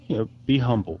be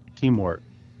humble. Teamwork.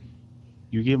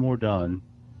 You get more done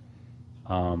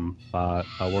by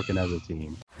working as a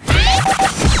team.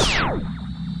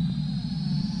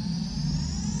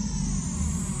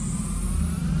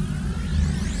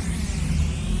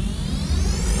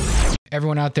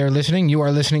 Everyone out there listening, you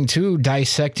are listening to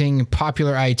Dissecting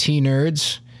Popular IT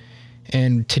Nerds.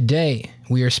 And today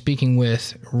we are speaking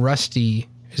with Rusty.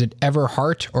 Is it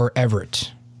Everhart or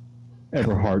Everett?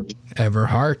 Everhart.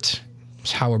 Everhart.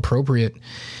 It's how appropriate.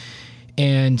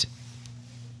 And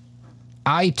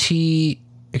IT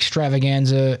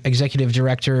extravaganza, executive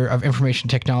director of information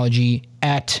technology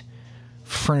at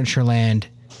Furnitureland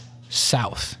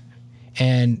South.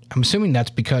 And I'm assuming that's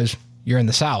because you're in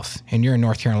the South and you're in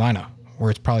North Carolina,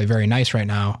 where it's probably very nice right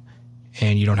now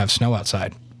and you don't have snow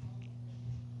outside.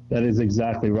 That is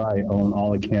exactly right on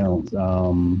all accounts.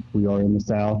 We are in the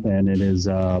South and it is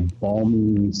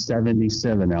balmy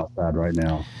 77 outside right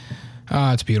now.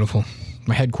 Ah, it's beautiful.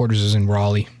 My headquarters is in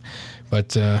Raleigh,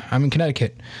 but I'm in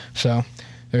Connecticut. So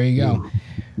there you go.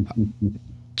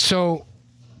 So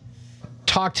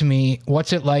talk to me.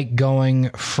 What's it like going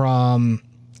from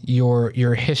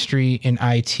your history in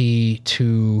IT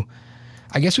to,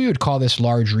 I guess we would call this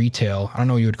large retail. I don't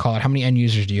know what you would call it. How many end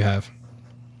users do you have?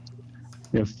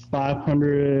 We have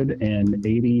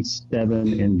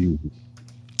 587 end users.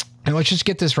 And let's just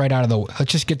get this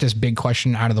let's just get this big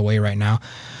question out of the way right now.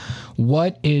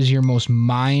 What is your most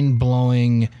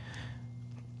mind-blowing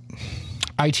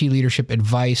IT leadership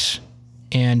advice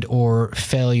and or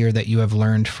failure that you have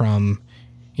learned from,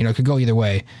 it could go either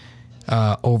way,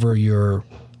 over your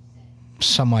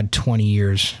somewhat 20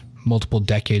 years, multiple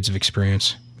decades of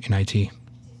experience in IT?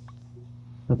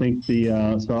 I think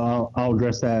so I'll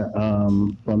address that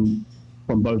from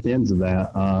both ends of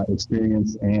that,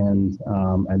 experience and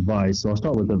advice. So I'll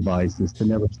start with advice is to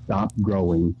never stop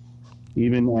growing.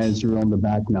 Even as you're on the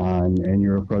back nine and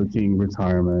you're approaching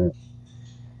retirement,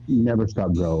 never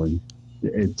stop growing.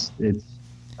 I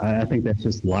think that's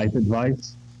just life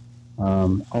advice.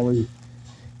 Always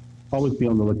be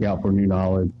on the lookout for new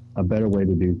knowledge, a better way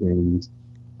to do things.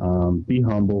 Be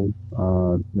humble,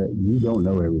 that you don't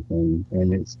know everything,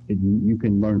 and you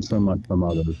can learn so much from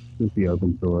others. Just be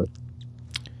open to it.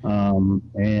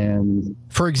 And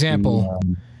for example,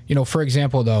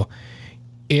 though,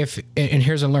 and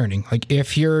here's a learning, like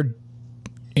if you're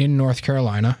in North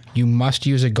Carolina, you must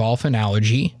use a golf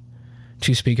analogy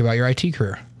to speak about your IT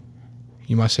career.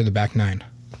 You must say the back nine.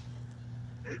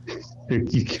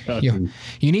 You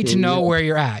need to know where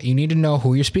you're at. You need to know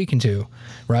who you're speaking to,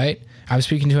 right? I'm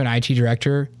speaking to an IT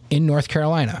director in North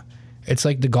Carolina. It's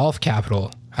like the golf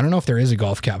capital. I don't know if there is a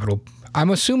golf capital. I'm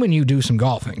assuming you do some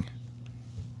golfing.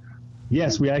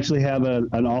 Yes, we actually have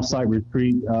an off-site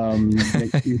retreat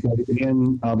next Tuesday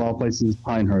in, of all places,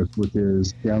 Pinehurst, which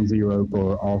is ground zero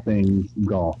for all things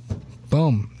golf.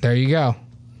 Boom. There you go.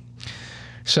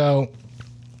 So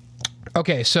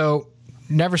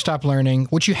never stop learning,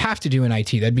 which you have to do in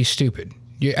IT. That'd be stupid.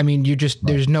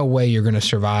 There's no way you're going to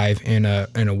survive in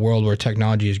a world where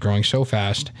technology is growing so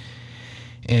fast.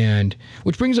 And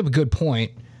which brings up a good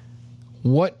point.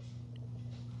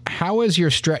 How is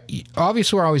your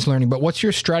obviously we're always learning, but what's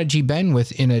your strategy been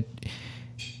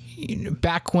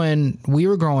back when we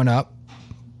were growing up?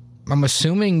 I'm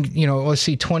assuming, let's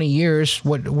see, 20 years.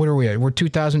 What are we at? We're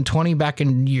 2020, back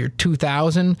in year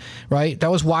 2000, right? That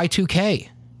was Y2K.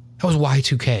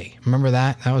 Remember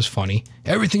that? That was funny.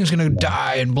 Everything's going to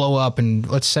die and blow up, and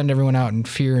let's send everyone out in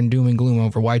fear and doom and gloom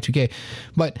over Y2K.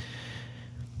 But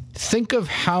think of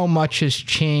how much has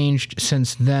changed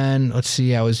since then. Let's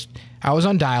see. I was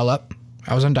on dial-up.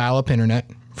 I was on dial-up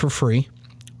internet for free.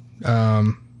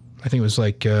 I think it was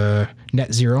like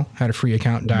Net Zero had a free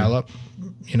account, dial-up.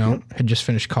 Had just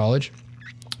finished college.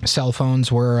 Cell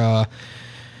phones were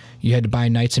you had to buy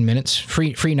nights and minutes,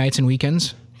 free nights and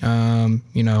weekends.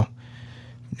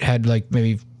 Had like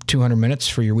maybe 200 minutes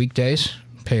for your weekdays,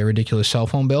 pay a ridiculous cell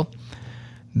phone bill.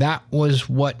 That was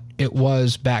what it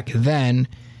was back then,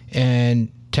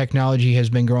 and technology has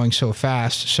been growing so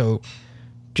fast. So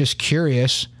just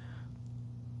curious,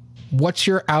 what's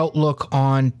your outlook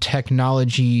on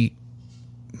technology,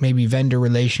 maybe vendor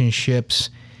relationships,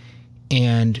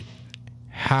 and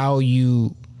how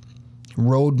you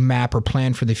roadmap or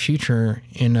plan for the future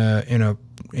in a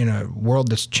world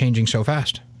that's changing so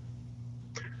fast?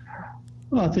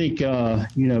 Well, I think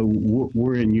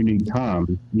we're in unique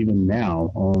times even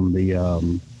now on the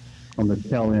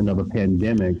tail end of a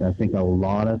pandemic. I think a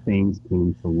lot of things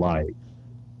came to light,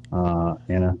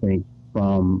 and I think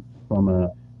from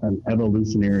an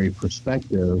evolutionary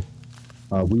perspective,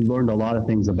 we learned a lot of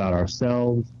things about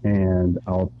ourselves and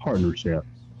our partnerships.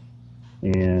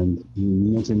 And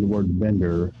you mentioned the word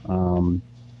vendor.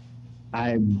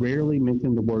 I rarely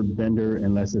mention the word vendor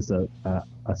unless it's a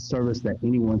service that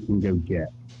anyone can go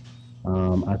get.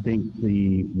 I think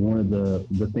one of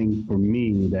the things for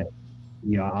me that,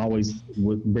 I always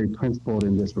was very principled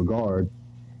in this regard.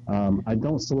 I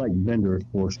don't select vendors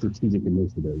for strategic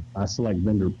initiatives. I select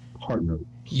vendor partners.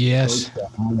 Yes. Folks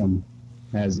that I am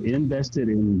as invested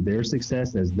in their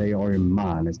success as they are in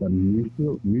mine. It's a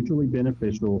mutually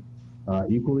beneficial,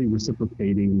 equally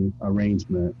reciprocating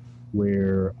arrangement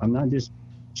where I'm not just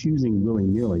choosing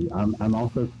willy-nilly. I'm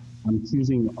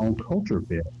choosing on culture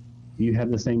fit. Do you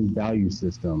have the same value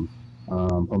system?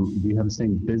 Do you have the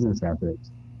same business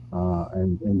ethics?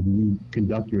 And you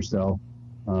conduct yourself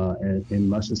in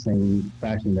much the same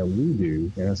fashion that we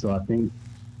do. And so I think,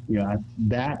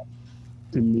 that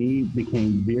to me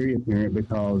became very apparent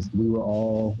because we were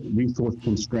all resource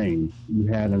constrained. You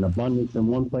had an abundance in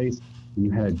one place, and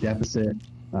you had a deficit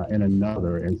in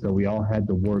another. And so we all had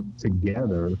to work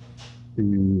together to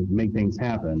make things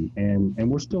happen. And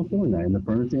we're still feeling that in the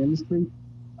furniture industry.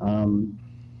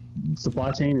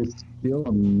 Supply chain is still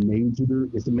a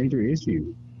major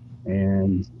issue.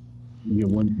 And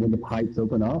when the pipes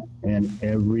open up and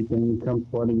everything comes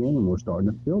flooding in, and we're starting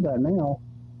to feel that now,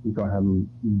 you start having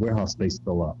warehouse space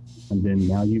fill up, and then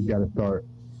now you've got to start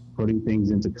putting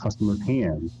things into customers'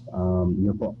 hands,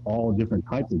 for all different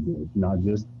types of goods, not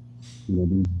just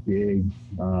these big,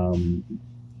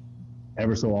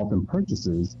 ever so often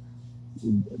purchases.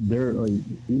 They're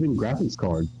even graphics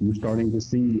cards. You're starting to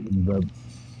see the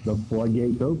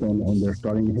floodgates open, and they're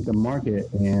starting to hit the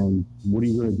market. And what are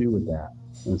you going to do with that?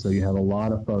 And so you have a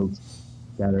lot of folks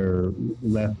that are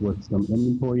left with some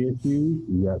inventory issues,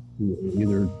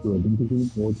 either to a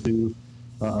deficit or to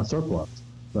a surplus.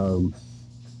 So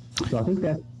I think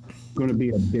that's going to be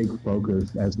a big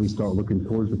focus as we start looking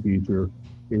towards the future,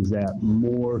 is that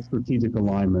more strategic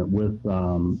alignment with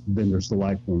vendor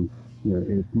selection.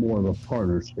 It's more of a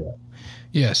partnership.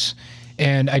 Yes.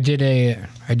 And I did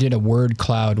a word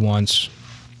cloud once.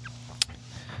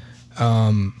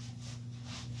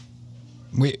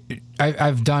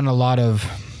 I've done a lot of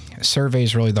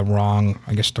surveys, really the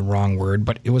wrong word,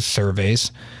 but it was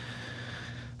surveys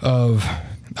of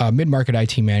mid-market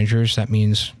IT managers. That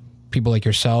means people like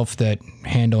yourself that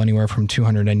handle anywhere from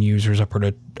 200 end users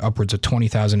upwards of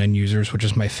 20,000 end users, which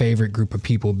is my favorite group of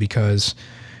people because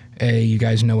you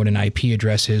guys know what an IP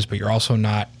address is, but you're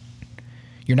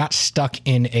not stuck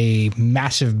in a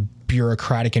massive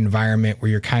bureaucratic environment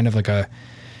where you're kind of like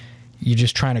you're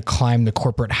just trying to climb the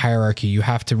corporate hierarchy. You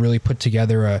have to really put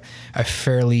together a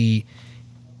fairly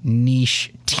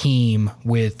niche team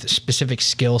with specific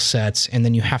skill sets, and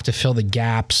then you have to fill the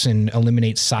gaps and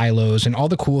eliminate silos and all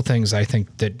the cool things I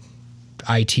think that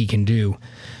IT can do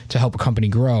to help a company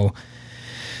grow.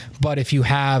 But if you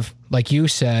have, like you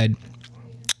said,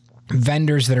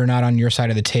 vendors that are not on your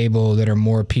side of the table, that are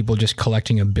more people just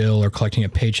collecting a bill or collecting a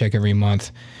paycheck every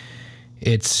month,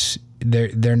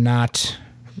 they're not...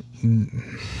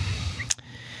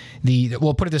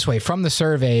 We'll put it this way, from the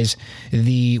surveys,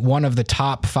 one of the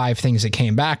top 5 things that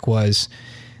came back was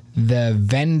the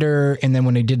vendor. And then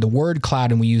when they did the word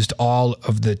cloud and we used all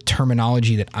of the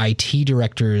terminology that IT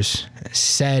directors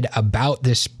said about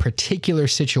this particular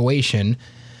situation,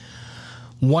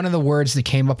 one of the words that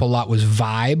came up a lot was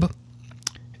vibe,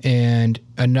 and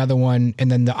another one,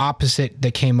 and then the opposite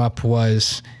that came up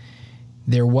was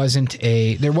there wasn't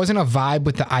a vibe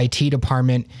with the IT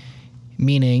department,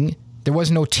 meaning there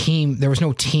was no team,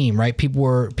 right? People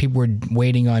were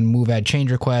waiting on move ad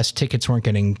change requests, tickets weren't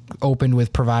getting opened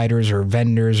with providers or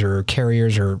vendors or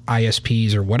carriers or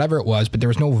ISPs or whatever it was, but there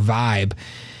was no vibe.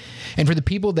 And for the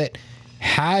people that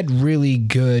had really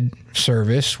good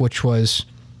service, which was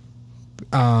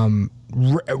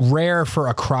rare for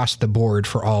across the board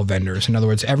for all vendors. In other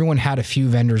words, everyone had a few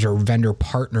vendors or vendor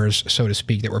partners, so to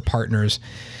speak, that were partners.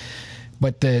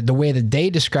 But the way that they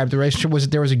described the relationship was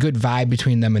that there was a good vibe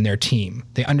between them and their team.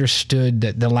 They understood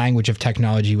that the language of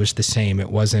technology was the same. It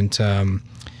wasn't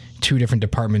two different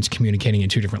departments communicating in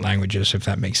two different languages, if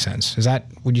that makes sense.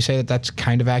 Would you say that that's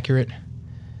kind of accurate?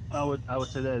 I would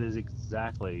say that is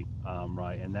exactly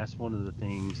right, and that's one of the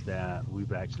things that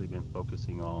we've actually been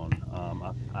focusing on.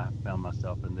 I found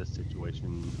myself in this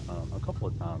situation a couple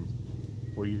of times,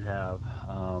 where you have,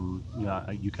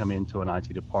 you come into an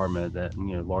IT department that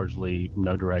largely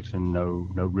no direction, no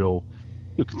real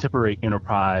contemporary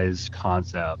enterprise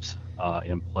concepts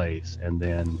in place, and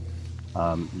then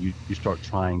you start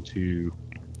trying to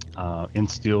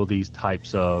instill these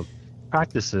types of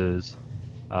practices.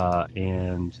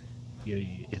 And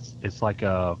it's like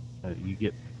you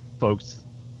get folks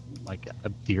like a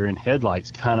deer in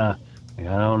headlights kind of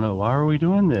I don't know, why are we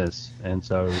doing this? And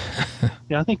so,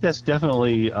 yeah, I think that's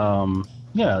definitely,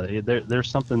 there's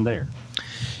something there.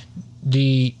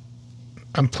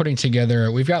 I'm putting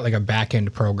together, we've got like a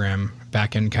back-end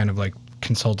kind of like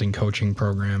consulting coaching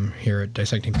program here at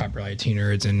Dissecting Popular IT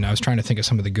Nerds. And I was trying to think of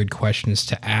some of the good questions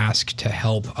to ask to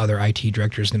help other IT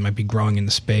directors that might be growing in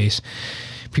the space,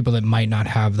 people that might not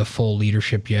have the full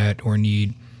leadership yet or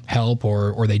need help,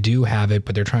 or they do have it,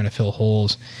 but they're trying to fill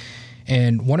holes.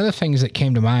 And one of the things that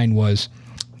came to mind was,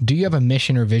 do you have a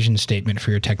mission or vision statement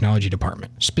for your technology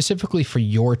department, specifically for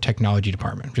your technology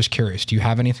department? I'm just curious. Do you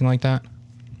have anything like that?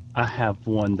 I have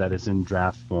one that is in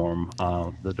draft form.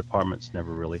 The departments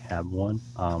never really had one.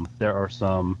 There are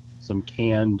some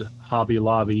canned Hobby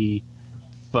Lobby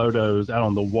photos out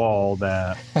on the wall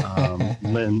that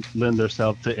lend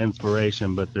themselves to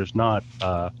inspiration, but there's not,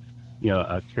 a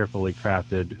carefully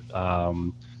crafted,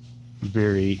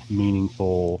 very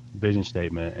meaningful vision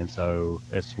statement. And so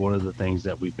it's one of the things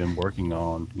that we've been working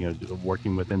on,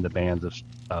 working within the bands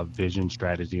of vision,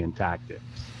 strategy, and tactics,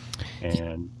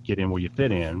 and get in where you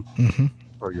fit in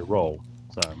for your role.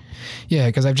 So yeah,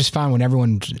 because I've just found when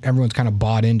everyone's kind of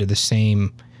bought into the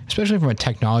same, especially from a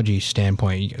technology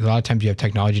standpoint, a lot of times you have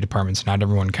technology departments, not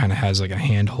everyone kind of has like a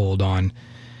handhold on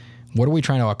what are we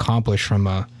trying to accomplish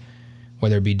from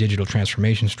whether it be digital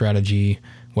transformation strategy,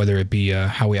 whether it be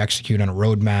how we execute on a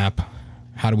roadmap,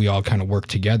 how do we all kind of work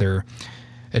together.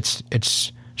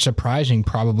 It's surprising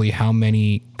probably how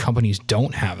many companies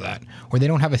don't have that, or they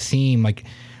don't have a theme. Like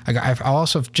I've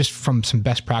also, just from some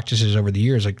best practices over the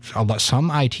years, like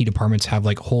some IT departments have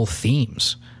like whole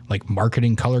themes, like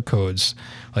marketing color codes,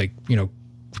 like,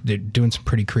 they're doing some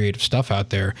pretty creative stuff out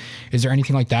there. Is there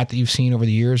anything like that you've seen over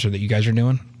the years or that you guys are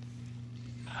doing?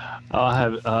 I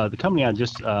have the company I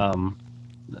just I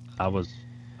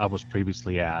was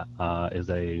previously at is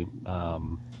a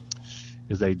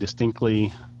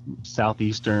distinctly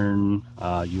southeastern.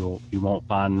 You won't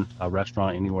find a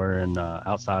restaurant anywhere in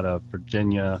outside of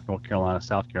Virginia, North Carolina,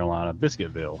 South Carolina,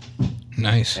 Biscuitville.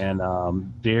 Nice. And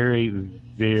very,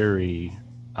 very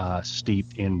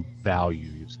steeped in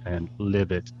values and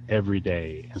live it every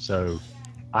day. And so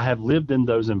I have lived in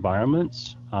those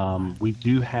environments. We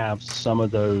do have some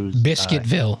of those.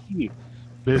 Biscuitville.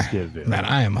 Biscuitville. Man,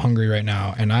 I am hungry right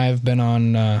now, and I've been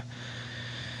on.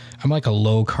 I'm like a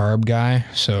low carb guy,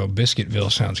 so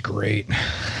Biscuitville sounds great.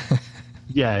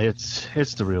 Yeah,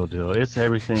 it's the real deal. It's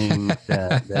everything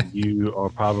that you are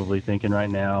probably thinking right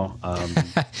now.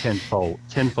 Tenfold.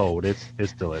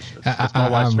 It's delicious. It's my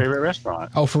wife's favorite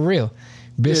restaurant. Oh, for real?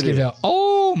 Biscuitville.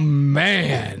 Oh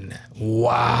man!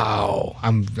 Wow,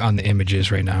 I'm on the images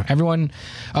right now. Everyone,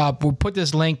 we'll put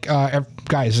this link,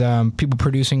 guys. People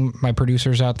producing, my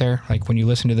producers out there, like when you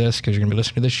listen to this, because you're gonna be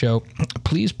listening to this show,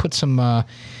 please put some.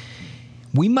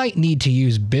 We might need to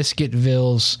use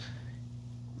Biscuitville's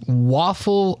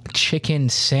waffle chicken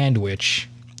sandwich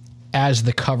as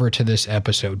the cover to this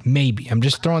episode. Maybe. I'm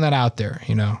just throwing that out there.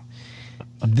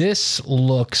 This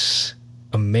looks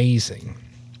amazing.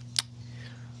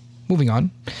 Moving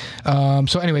on.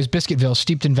 So anyways, Biscuitville,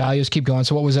 steeped in values. Keep going.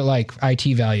 So what was it like? IT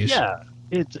values. Yeah,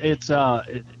 it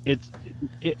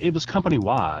was company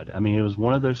wide. I mean, it was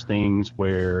one of those things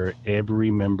where every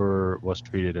member was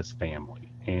treated as family,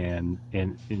 and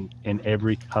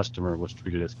every customer was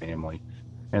treated as family.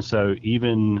 And so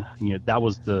even, that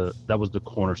was the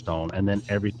cornerstone, and then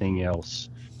everything else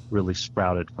really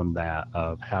sprouted from that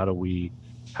of how do we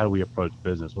approach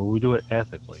business? Well, we do it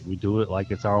ethically. We do it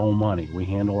like it's our own money. We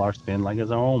handle our spend like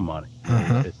it's our own money.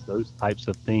 It's those types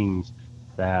of things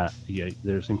that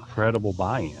there's incredible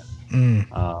buy-in.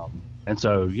 And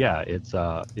so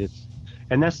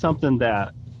and that's something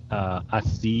that I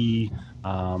see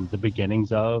the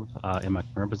beginnings of in my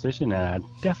current position, and I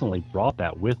definitely brought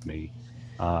that with me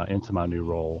into my new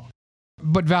role.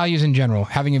 But values in general,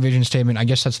 having a vision statement, I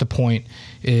guess that's the point.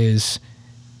 Is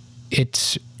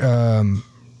it's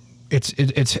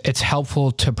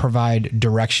helpful to provide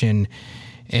direction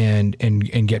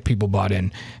and get people bought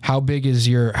in. How big is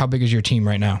your team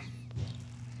right now?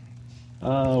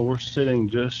 We're sitting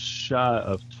just shy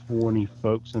of 20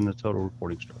 folks in the total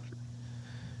reporting structure.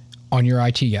 On your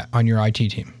IT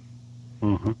team.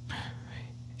 Mm-hmm.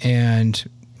 And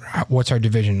what's our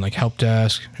division? Like help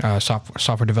desk,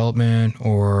 software development,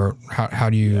 or how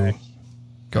do you?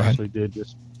 Go ahead.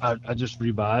 I just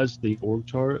revised the org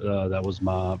chart. That was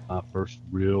my first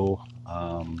real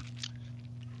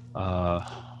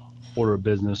order of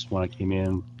business when I came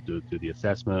in to do the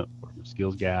assessment for the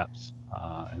skills gaps.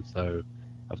 And so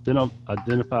I've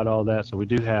identified all that. So we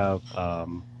do have a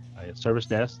service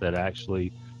desk that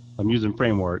actually I'm using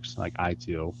frameworks like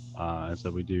ITIL, and so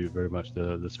we do very much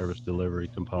the service delivery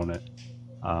component,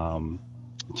 um,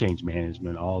 change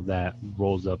management, all that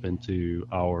rolls up into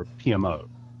our PMO.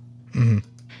 Mm-hmm.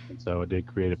 And so I did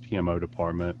create a PMO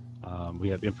department. We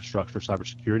have infrastructure,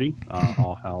 cybersecurity,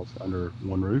 all housed under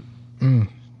one roof. Mm.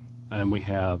 And we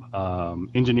have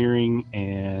engineering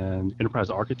and enterprise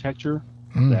architecture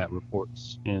that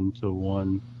reports into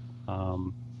one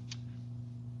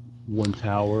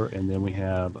tower, and then we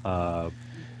have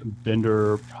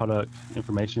vendor product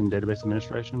information database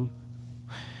administration.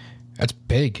 That's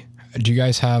big. Do you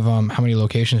guys have how many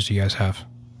locations do you guys have?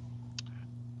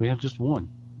 We have just one.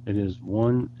 It is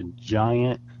one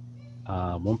giant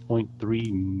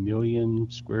 1.3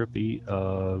 million square feet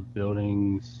of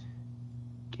buildings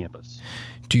campus.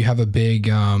 Do you have a big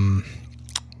kind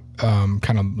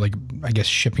of like, I guess,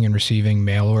 shipping and receiving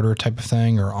mail order type of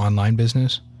thing, or online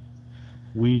business?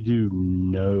 We do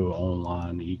no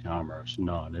online e-commerce,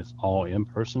 none. It's all in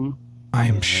person. I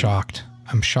am shocked.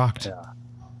 I'm shocked.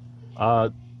 Yeah.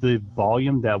 The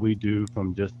volume that we do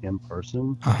from just in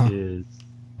person is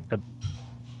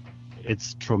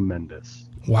it's tremendous.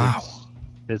 Wow.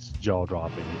 It's jaw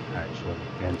dropping actually.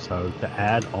 And so to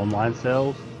add online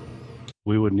sales,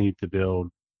 we would need to build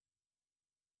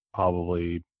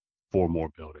probably 4 more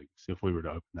buildings if we were to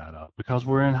open that up, because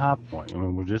we're in High Point. I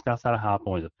mean, we're just outside of High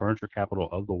Point, the furniture capital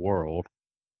of the world.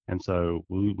 And so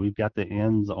we've got the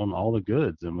ends on all the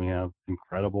goods, and we have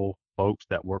incredible folks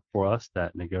that work for us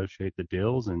that negotiate the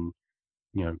deals and,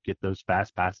 get those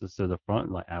fast passes to the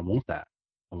front. Like, I want that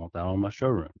on my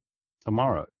showroom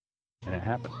tomorrow. And it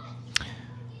happened.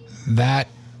 That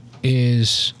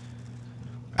is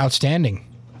outstanding.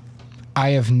 I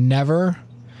have never,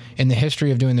 in the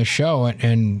history of doing the show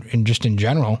and just in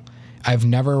general, I've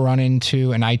never run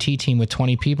into an IT team with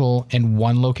 20 people in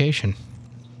one location.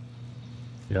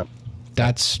 Yep.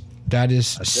 That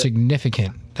is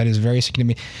significant. That is very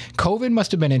significant. COVID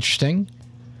must have been interesting.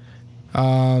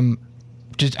 How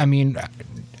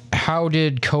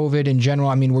did COVID in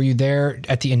general, were you there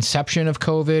at the inception of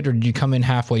COVID, or did you come in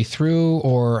halfway through,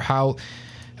 or how's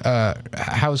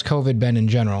COVID been in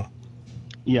general?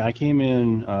 Yeah, I came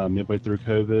in midway through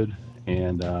COVID,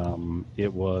 and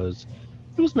it was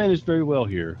managed very well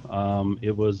here.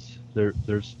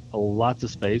 There's lots of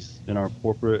space in our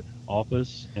corporate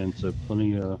office, and so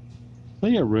plenty of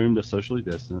room to socially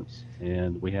distance.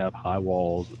 And we have high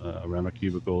walls around our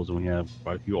cubicles, and we have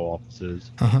quite a few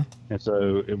offices. And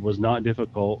so it was not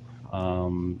difficult,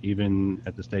 even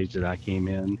at the stage that I came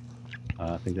in.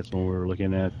 I think that's when we were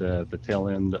looking at the tail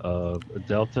end of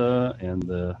Delta and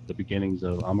the beginnings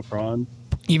of Omicron.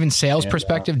 Even sales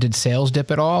perspective, did sales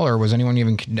dip at all, or was anyone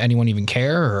even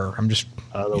care? Or I'm just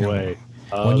other way.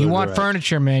 When you want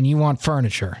furniture, man, you want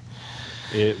furniture.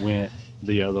 It went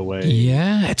the other way.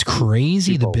 Yeah, it's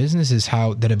crazy. The businesses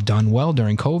that have done well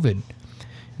during COVID.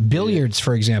 Billiards,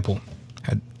 for example.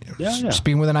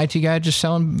 Speaking with an IT guy just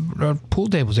selling pool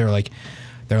tables, they're like,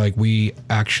 we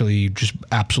actually just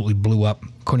absolutely blew up.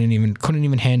 Couldn't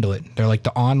even handle it. They're like,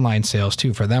 the online sales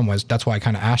too for them that's why I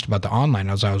kind of asked about the online.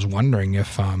 I was wondering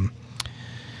if how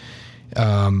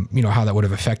that would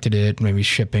have affected it, maybe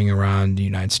shipping around the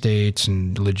United States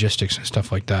and logistics and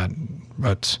stuff like that.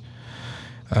 But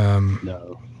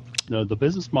no, the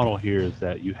business model here is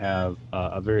that you have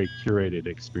a very curated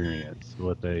experience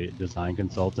with a design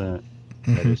consultant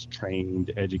that is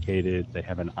trained, educated. They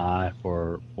have an eye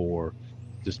for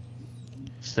just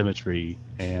symmetry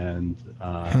and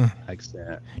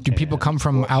accent. Do people come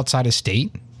from outside of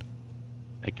state?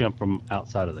 They come from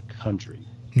outside of the country.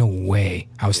 No way.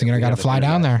 I was thinking I got to fly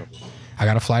down there. I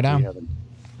got to fly down.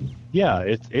 Yeah,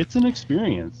 it's an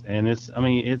experience, and it's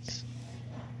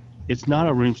not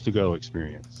a rooms to go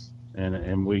experience.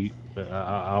 And we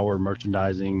our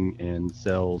merchandising and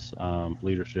sales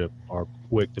leadership are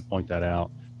quick to point that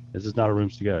out. This is not a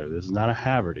rooms to go. This is not a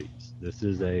Haverty's. This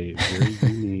is a very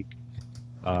unique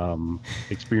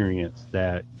experience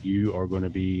that you are going to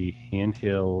be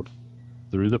handheld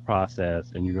through the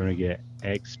process, and you're going to get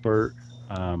expert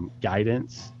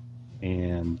guidance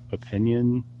and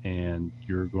opinion, and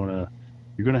you're going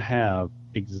to have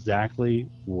exactly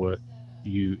what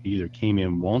you either came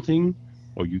in wanting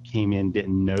or you came in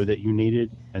didn't know that you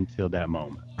needed until that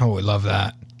moment. Oh, I love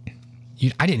that.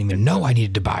 I didn't even know I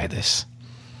needed to buy this.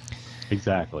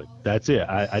 Exactly. That's it.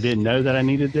 I didn't know that I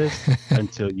needed this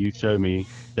until you showed me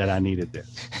that I needed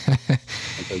this. And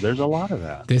so there's a lot of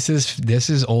that. This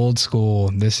is old school.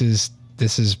 This is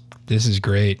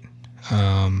great.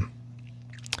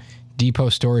 Depot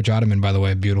storage ottoman, by the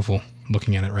way, beautiful.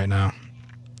 Looking at it right now.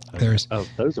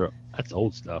 That's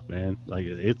old stuff, man. Like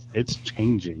it's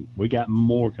changing. We got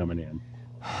more coming in.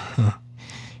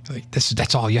 Like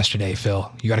that's all yesterday,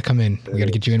 Phil. You got to come in. We got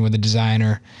to get you in with a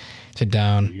designer. Sit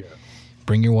down. Yeah.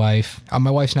 Bring your wife.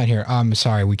 My wife's not here. I'm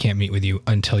sorry, we can't meet with you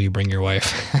until you bring your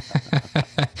wife.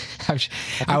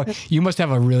 You must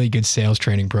have a really good sales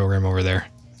training program over there.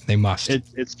 They must.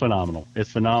 It's phenomenal.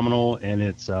 It's phenomenal, and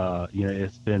it's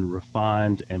it's been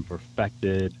refined and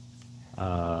perfected.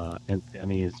 And I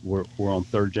mean, we're on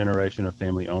third generation of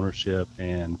family ownership,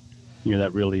 and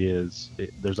that really is.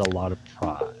 There's a lot of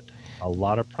pride, a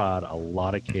lot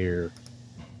of care.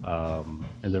 And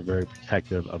they're very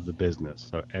protective of the business.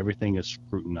 So everything is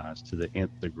scrutinized to the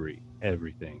nth degree,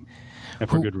 everything, and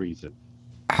for good reason.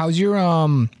 How's your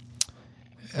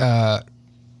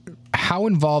how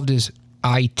involved is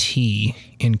IT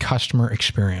in customer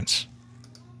experience?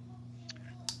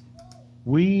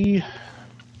 We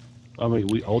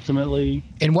ultimately.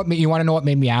 And you want to know what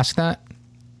made me ask that?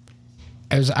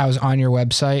 As I was on your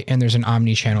website, and there's an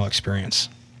omni-channel experience.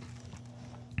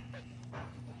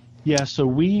 Yeah, so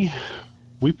we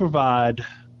provide.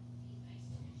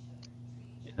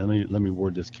 Let me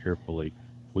word this carefully.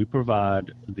 We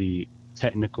provide the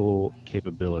technical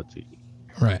capability.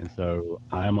 Right. And so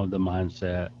I am of the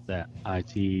mindset that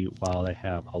IT, while they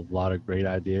have a lot of great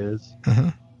ideas,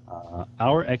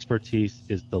 our expertise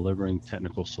is delivering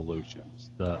technical solutions,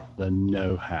 the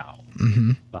know-how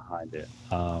behind it.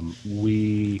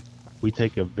 We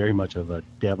take a very much of a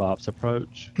DevOps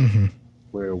approach,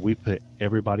 where we put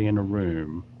everybody in a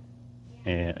room,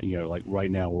 and like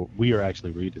right now we are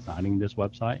actually redesigning this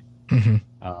website,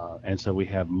 and so we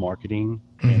have marketing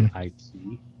and IT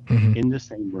in the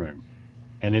same room,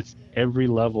 and it's every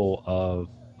level of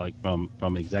like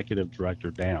from executive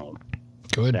director down.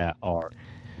 Good.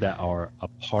 that are a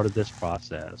part of this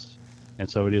process. And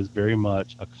so it is very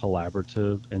much a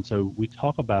collaborative. And so we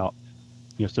talk about,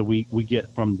 so we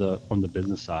get from the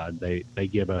business side, they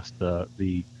give us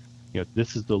the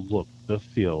this is the look, the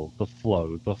feel, the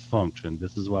flow, the function.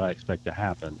 This is what I expect to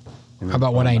happen. And how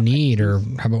about what I need, or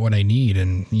how about what I need,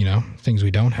 and things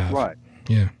we don't have. Right.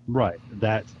 Yeah. Right.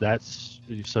 That's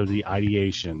so the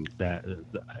ideation,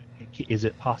 is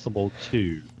it possible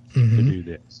to do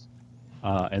this?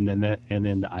 And then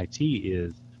the IT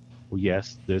is, well,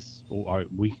 yes,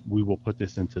 we will put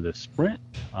this into the sprint,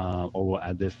 or we'll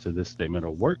add this to this statement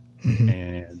of work,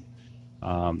 and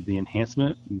the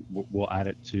enhancement, we'll add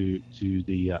it to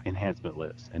the enhancement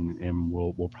list, and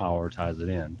we'll prioritize it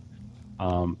in.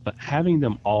 But having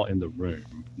them all in the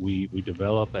room, we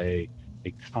develop a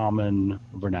common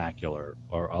vernacular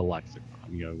or a lexicon.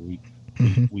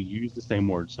 We use the same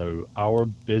word, so our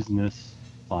business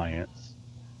clients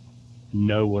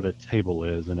know what a table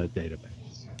is in a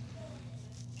database.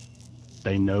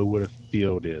 They know what a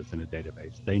field is in a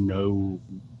database. They know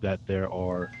that there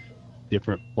are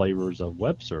different flavors of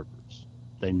web servers.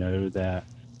 They know that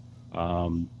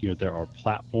there are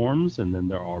platforms, and then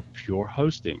there are pure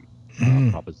hosting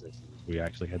propositions. We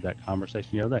actually had that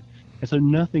conversation the other day, and so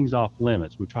nothing's off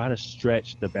limits. We try to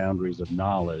stretch the boundaries of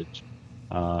knowledge.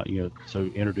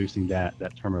 So introducing that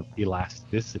term of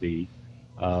elasticity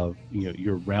of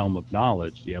your realm of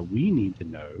knowledge. Yeah, we need to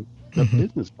know the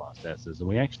business processes, and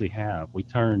we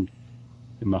turned,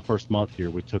 in my first month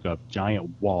here, we took a giant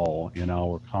wall in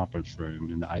our conference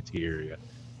room in the IT area,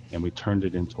 and we turned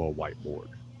it into a whiteboard.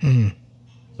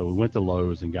 So we went to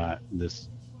Lowe's and got this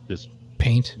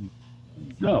paint.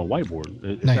 No, whiteboard.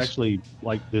 It's nice. Actually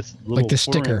like this little, like the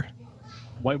sticker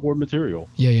whiteboard material.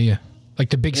 Yeah. Like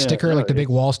the big sticker, like the big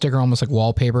wall sticker, almost like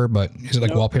wallpaper, but is it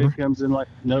like wallpaper? It comes in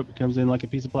like a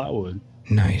piece of plywood.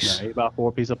 Nice.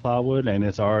 8x4 piece of plywood, and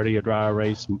it's already a dry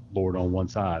erase board on one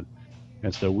side.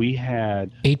 And so we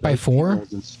had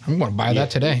 8x4. I'm going to buy that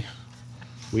today.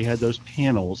 We had those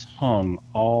panels hung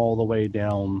all the way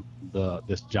down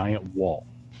this giant wall,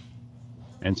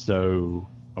 and so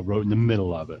I wrote in the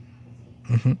middle of it,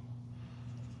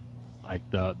 like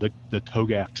the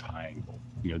TOGAF triangle.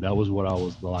 That was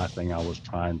the last thing I was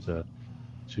trying to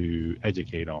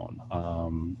educate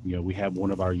on. We have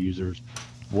one of our users.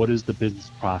 What is the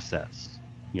business process?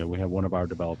 We have one of our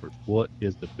developers. What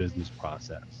is the business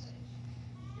process?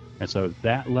 And so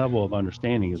that level of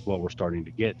understanding is what we're starting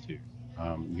to get to.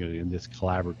 In this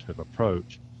collaborative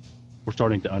approach, we're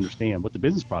starting to understand what the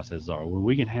business processes are. When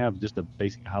we can have just a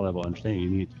basic high-level understanding, you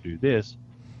need to do this,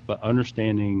 but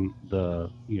understanding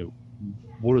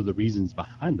what are the reasons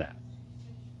behind that?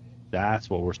 That's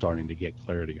what we're starting to get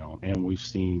clarity on, and we've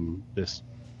seen this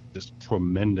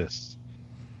tremendous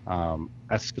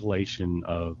escalation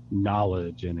of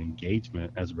knowledge and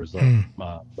engagement as a result,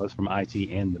 both from IT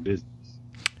and the business.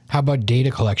 How about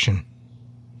data collection?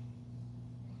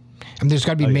 I mean, there's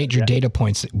got to be major data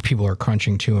points that people are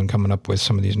crunching to and coming up with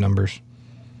some of these numbers.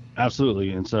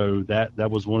 Absolutely. And so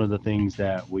that was one of the things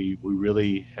that we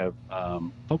really have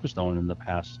focused on in the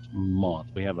past month.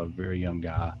 We have a very young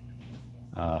guy,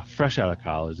 fresh out of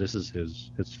college. This is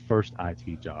his first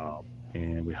IT job,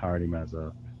 and we hired him as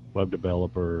a web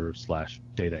developer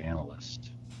 / data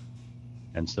analyst.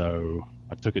 And so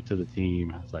I took it to the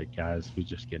team. I was like, guys, we're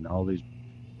just getting all these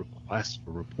requests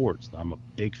for reports. I'm a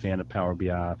big fan of Power BI.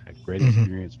 I've had great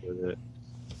experience with it.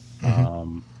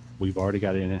 We've already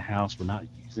got it in-house. We're not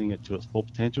using it to its full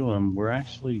potential, and we're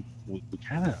actually we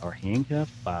kind of are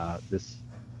handcuffed by this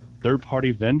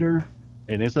third-party vendor.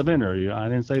 And it's a vendor. I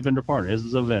didn't say vendor partner. This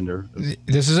is a vendor.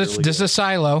 This is a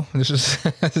silo. This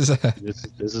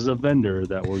is a vendor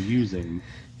that we're using.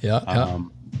 Yeah.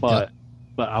 But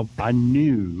I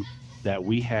knew that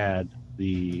we had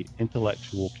the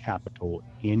intellectual capital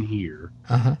in here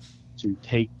to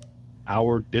take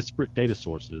our disparate data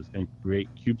sources and create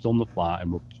cubes on the fly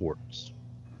and reports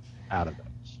out of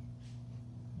those.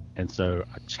 And so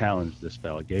I challenged this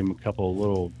fella, gave him a couple of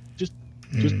little just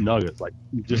nuggets, like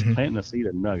just planting a seed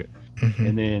of nugget.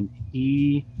 And then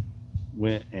he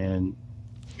went and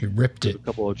he ripped it. A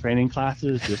couple of training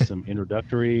classes, just some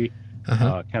introductory,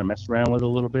 kind of messed around with it a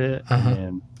little bit,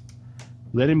 and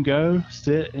let him go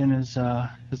sit in his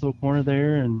little corner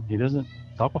there, and he doesn't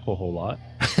talk a whole lot.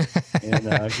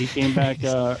 And he came back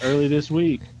early this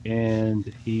week, and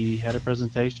he had a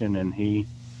presentation, and he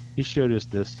showed us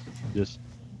this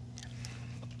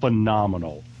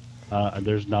phenomenal.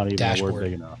 There's not even dashboard. A word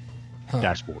big enough.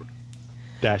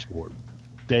 Dashboard.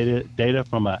 Data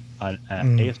from an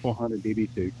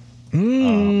AS400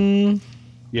 DB2.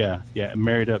 Yeah,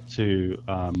 married up to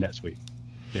NetSuite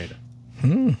data.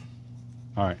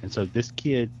 All right, and so this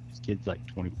kid's like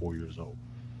 24 years old.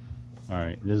 All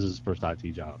right, this is his first IT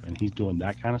job, and he's doing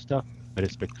that kind of stuff, but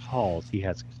it's because he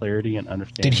has clarity and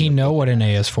understanding. Did he know what an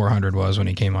AS400 was when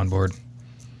he came on board?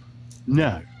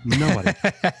 No, nobody.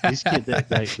 These kids,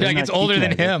 it's older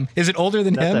than him. Is it older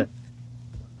than him?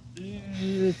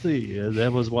 Let's see.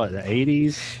 That was what, the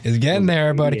 80s? It's getting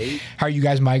there, buddy. How are you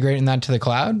guys migrating that to the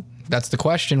cloud? That's the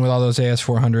question with all those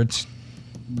AS400s.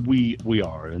 We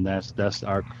are, and that's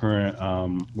our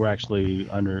current. We're actually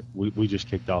we just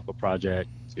kicked off a project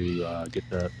to get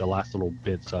the last little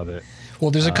bits of it.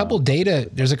 Well, there's a couple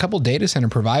data center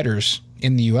providers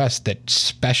in the U.S. that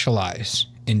specialize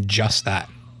in just that,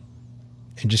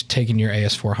 and just taking your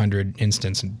AS400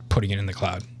 instance and putting it in the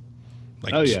cloud.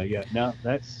 Like, oh yeah. Now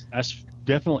that's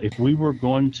definitely, if we were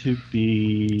going to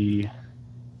be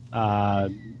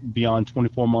beyond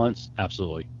 24 months,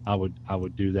 absolutely, I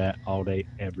would do that all day,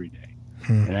 every day.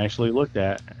 And actually looked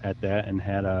at that and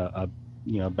had a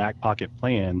back pocket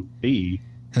plan B,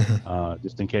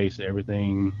 just in case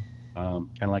everything, kind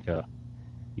of like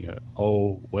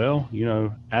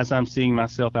as I'm seeing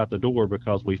myself out the door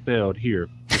because we failed, here,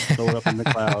 throw it up in the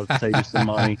cloud, save you some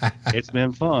money. It's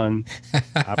been fun.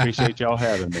 I appreciate y'all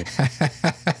having me.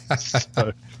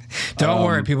 So, don't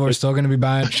worry, people are still going to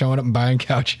be showing up and buying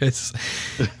couches.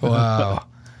 Wow.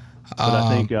 But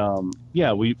I think,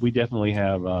 we definitely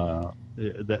have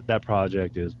that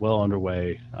project is well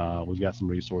underway. We've got some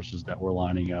resources that we're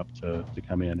lining up to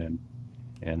come in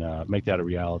and make that a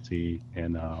reality.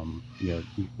 And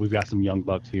we've got some young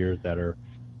bucks here that are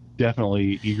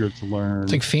definitely eager to learn.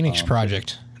 It's like Phoenix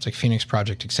Project. It's like Phoenix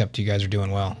Project, except you guys are doing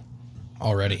well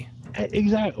already.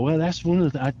 Exactly. Well, that's one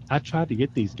of the. I tried to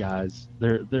get these guys.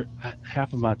 They're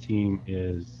half of my team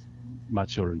is my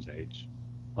children's age.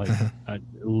 Like I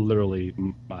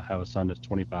have a son that's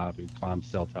 25 who climbs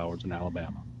cell towers in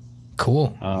Alabama.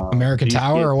 Cool. American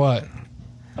Tower or what?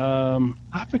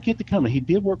 I forget the company. He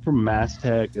did work for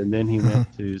Mastech, and then he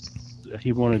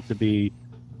wanted to be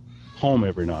home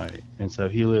every night, and so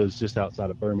he lives just outside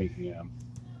of Birmingham.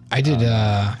 I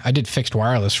did fixed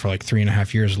wireless for like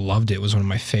 3.5 years. Loved it. It was one of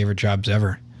my favorite jobs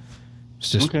ever.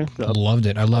 It's just loved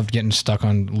it. I loved getting stuck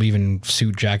on leaving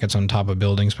suit jackets on top of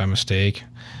buildings by mistake,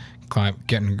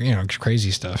 getting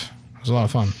crazy stuff. It was a lot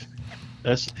of fun.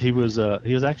 He was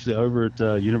actually over at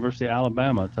University of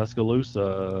Alabama,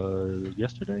 Tuscaloosa,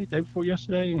 day before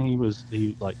yesterday, and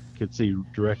he could see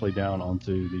directly down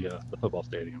onto the football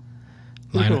stadium.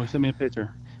 Send me a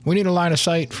picture. We need a line of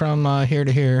sight from here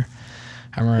to here.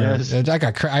 I remember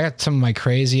I got some of my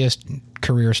craziest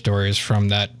career stories from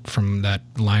that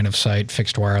line of sight,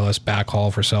 fixed wireless,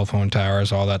 backhaul for cell phone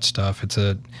towers, all that stuff. It's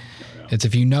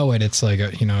if you know it, it's like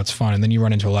it's fun. And then you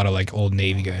run into a lot of like old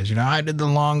Navy guys. I did the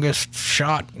longest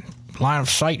line of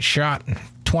sight shot,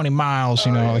 20 miles.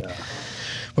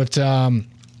 But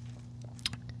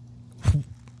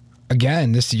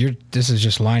again, this is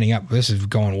just lining up. This is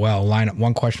going well. Line up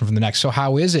one question from the next. So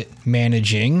how is it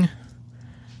managing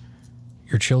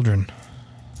your children?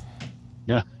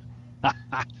 Yeah.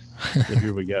 So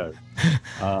here we go.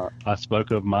 I spoke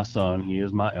of my son. He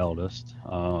is my eldest.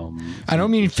 I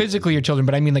don't mean physically your children,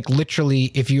 but I mean like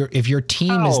literally if your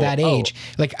team is that age.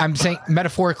 Like I'm saying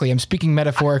metaphorically, I'm speaking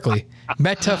metaphorically.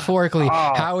 Metaphorically,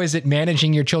 how is it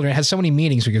managing your children? It has so many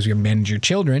meanings because you manage your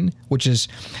children, which is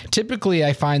typically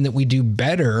I find that we do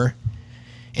better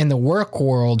in the work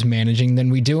world managing than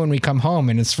we do when we come home.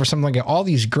 And it's for something like all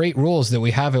these great rules that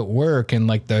we have at work and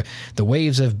like the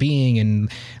waves of being and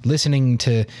listening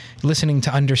to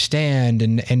understand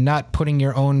and not putting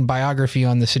your own biography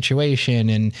on the situation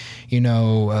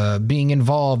and, being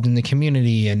involved in the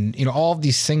community and, all of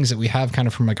these things that we have kind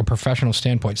of from like a professional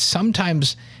standpoint.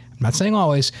 Sometimes, I'm not saying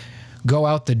always, go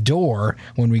out the door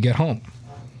when we get home.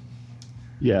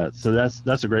 Yeah, so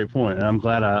that's a great point, and I'm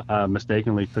glad I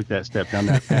mistakenly took that step down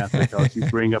that path because you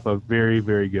bring up a very,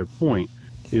 very good point.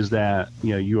 Is that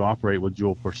you operate with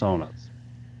dual personas?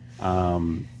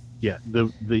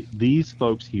 These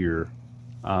folks here,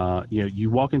 you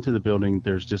walk into the building,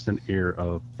 there's just an air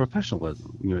of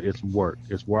professionalism. It's work.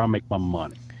 It's where I make my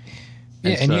money.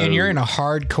 Yeah, and you're in a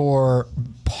hardcore,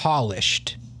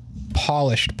 polished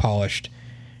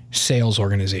sales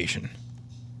organization.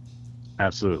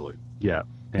 Absolutely. Yeah.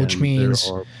 Which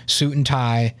means suit and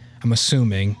tie. I'm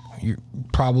assuming you're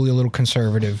probably a little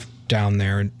conservative down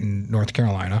there in North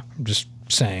Carolina. I'm just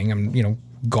saying, I'm,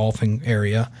 golfing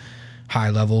area, high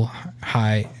level,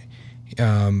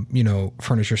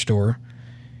 furniture store,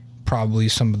 probably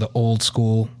some of the old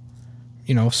school,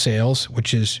 sales,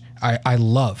 which is, I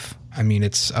love. I mean,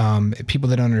 it's people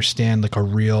that understand like a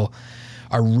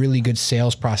really good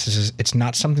sales process is it's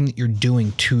not something that you're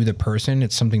doing to the person.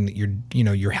 It's something that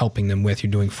you're helping them with,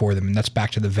 you're doing for them. And that's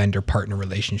back to the vendor partner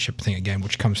relationship thing again,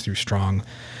 which comes through strong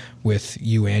with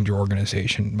you and your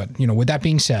organization. But, with that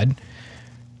being said,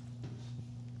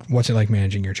 what's it like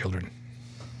managing your children?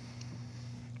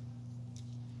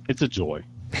 It's a joy.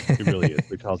 It really is,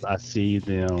 because I see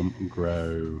them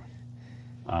grow,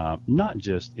 not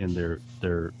just in their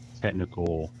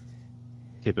technical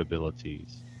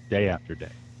capabilities. Day after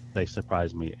day, they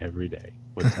surprise me every day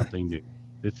with something new.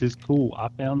 This is cool. I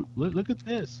found. Look at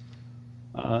this.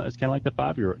 It's kind of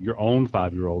like your own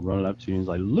 5-year-old running up to you and is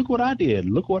like, "Look what I did.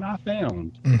 Look what I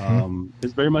found." Mm-hmm.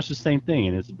 It's very much the same thing,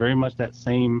 and it's very much that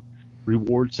same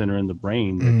reward center in the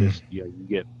brain that just you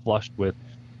get flushed with.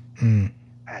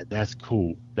 That's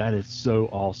cool. That is so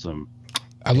awesome.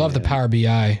 I love the Power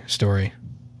BI story.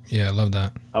 Yeah, I love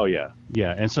that. Oh yeah,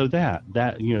 yeah. And so that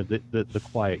the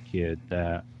quiet kid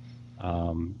that.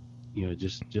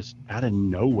 Just out of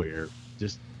nowhere,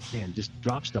 just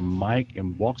drops the mic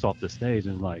and walks off the stage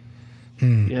and is like,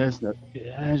 I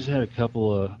just had a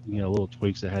couple of, little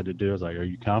tweaks I had to do. I was like, are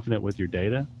you confident with your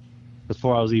data?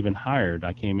 Before I was even hired,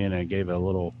 I came in and gave a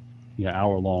little,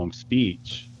 hour-long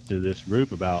speech to this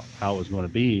group about how it was going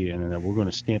to be, and then we're going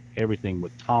to stamp everything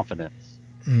with confidence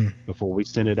before we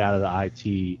send it out of the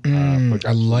IT.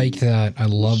 I like that. I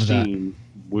love machine. That.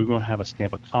 We're going to have a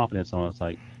stamp of confidence on it. It's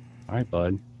like, all right,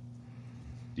 bud,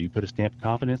 do you put a stamp of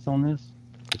confidence on this?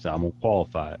 Because I'm going to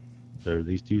qualify it. There are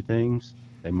these two things.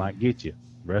 They might get you.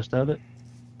 The rest of it,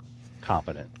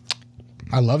 confident.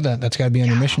 I love that. That's got to be on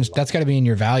your mission. That's got to be in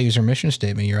your values or mission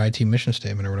statement, your IT mission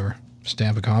statement or whatever.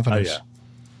 Stamp of confidence. Oh, yeah.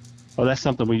 Well, that's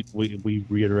something we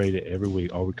reiterate it every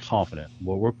week. Are we confident?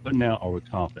 What we're putting out, are we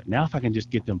confident? Now, if I can just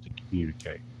get them to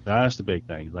communicate. That's the big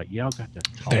thing. Like, y'all got to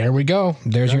talk. There we go.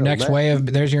 There's your next way of,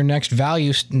 there's your next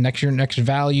value, your next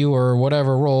value or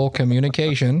whatever role,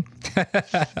 communication.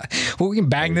 Well, we can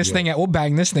bang this thing out. We'll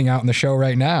bang this thing out in the show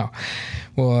right now.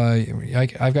 Well,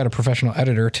 I've got a professional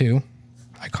editor too.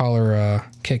 I call her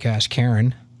Kick-Ass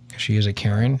Karen. She is a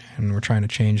Karen, and we're trying to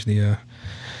change the,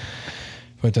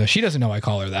 but she doesn't know I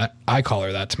call her that. I call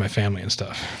her that to my family and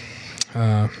stuff.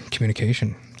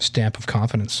 Communication, stamp of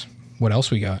confidence. What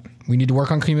else we got? We need to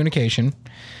work on communication.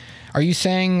 Are you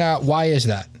saying why is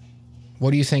that? What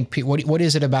do you think? What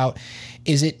is it about?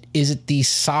 Is it the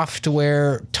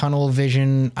software tunnel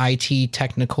vision, IT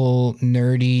technical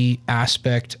nerdy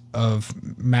aspect of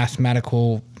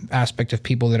mathematical aspect of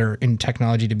people that are in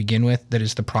technology to begin with that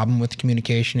is the problem with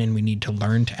communication, and we need to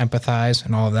learn to empathize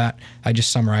and all of that? I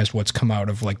just summarized what's come out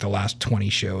of like the last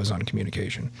 20 shows on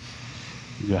communication.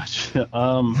 Gotcha.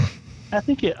 I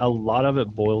think a lot of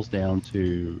it boils down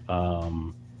to,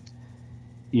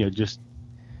 just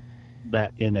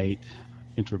that innate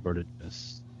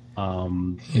introvertedness.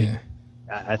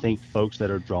 I think folks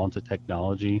that are drawn to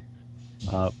technology,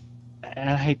 and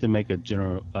I hate to make a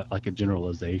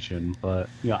generalization, but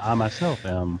I myself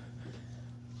am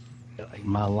like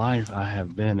my life, I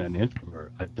have been an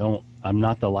introvert. I'm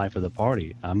not the life of the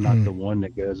party. I'm not the one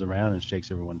that goes around and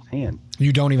shakes everyone's hand.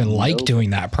 You don't even like Nope. doing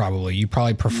that, probably. You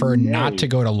probably prefer not to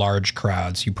go to large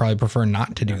crowds. You probably prefer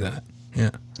not to do that.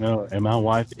 Yeah. No, and my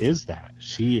wife is that.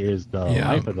 She is the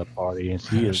life of the party, and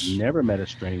she has never met a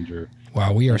stranger.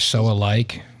 Wow, we are so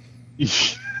alike.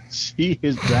 She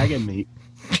is dragging me,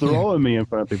 throwing me in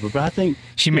front of people. But I think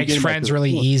she makes friends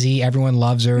really easy. Everyone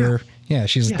loves her. Yeah,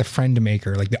 she's like the friend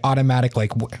maker, like the automatic,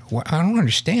 like, I don't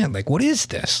understand. Like, what is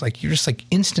this? Like, you're just like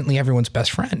instantly everyone's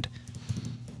best friend.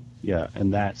 Yeah,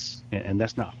 and that's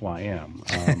not who I am.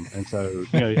 And so,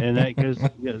 and that goes,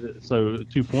 so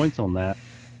 2 points on that.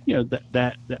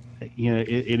 That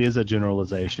it is a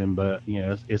generalization, but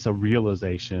it's a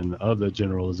realization of the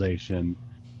generalization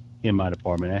in my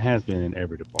department. It has been in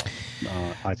every department,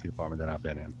 IT department that I've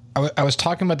been in. I was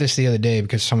talking about this the other day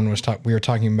because someone was we were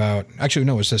talking about, actually,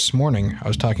 no, it was this morning. I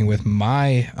was talking with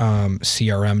my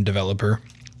CRM developer,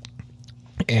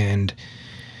 and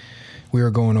we were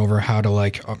going over how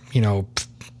to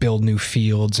build new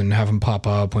fields and have them pop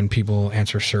up when people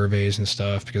answer surveys and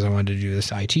stuff, because I wanted to do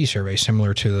this IT survey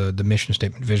similar to the mission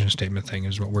statement, vision statement thing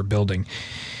is what we're building.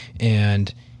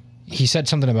 And he said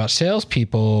something about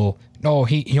salespeople. Oh,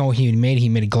 he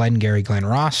made a Glenn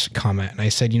Ross comment. And I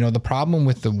said, the problem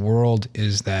with the world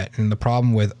is that, and the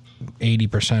problem with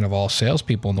 80% of all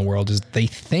salespeople in the world is they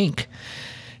think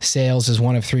sales is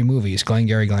one of three movies: Glenn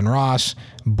Ross,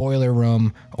 Boiler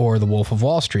Room, or The Wolf of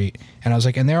Wall Street. And I was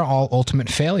like, and they're all ultimate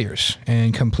failures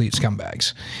and complete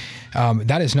scumbags.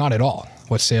 That is not at all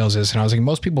what sales is. And I was like,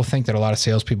 most people think that a lot of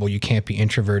salespeople, you can't be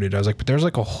introverted. I was like, but there's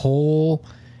like a whole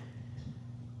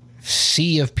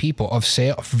sea of people, of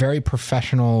very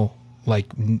professional,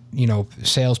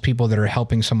 salespeople that are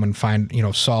helping someone find,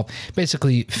 solve,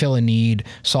 basically fill a need,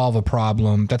 solve a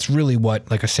problem. That's really what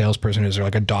like a salesperson is, or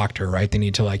like a doctor, right? They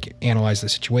need to like analyze the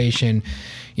situation,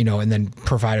 and then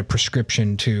provide a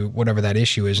prescription to whatever that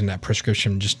issue is. And that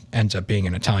prescription just ends up being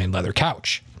an Italian leather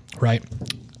couch, right?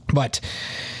 But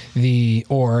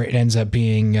or it ends up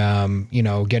being,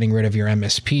 getting rid of your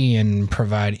MSP and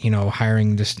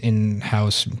hiring this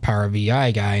in-house Power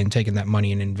BI guy and taking that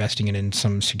money and investing it in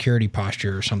some security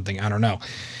posture or something. I don't know.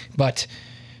 But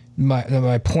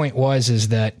my point is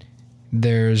that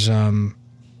there's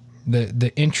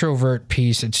the introvert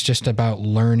piece. It's just about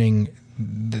learning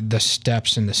the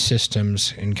steps and the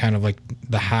systems and kind of like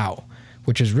the how,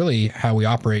 which is really how we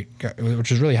operate,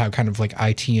 which is really how kind of like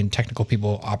IT and technical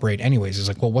people operate anyways. Is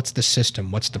like, well, what's the system?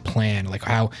 What's the plan? Like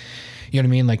how, you know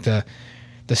what I mean? Like the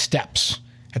steps.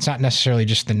 It's not necessarily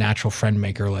just the natural friend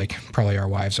maker like probably our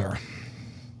wives are.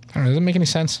 I don't know. Does that make any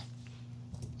sense?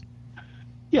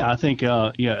 Yeah, I think,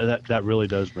 that really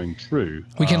does ring true.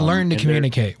 We can learn to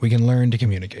communicate. We can learn to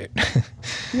communicate.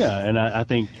 Yeah, and I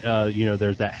think,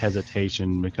 there's that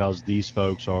hesitation because these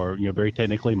folks are, very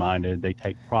technically minded. They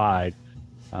take pride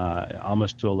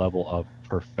almost to a level of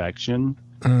perfection.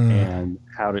 And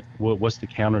what's the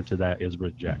counter to that is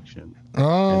rejection.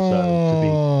 Oh. And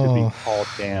so to be called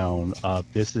down,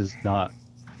 this is not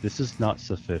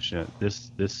sufficient.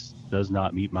 This does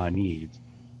not meet my needs.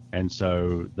 And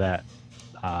so that,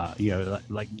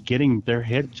 like getting their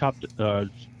head chopped,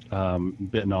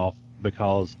 bitten off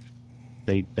because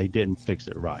they didn't fix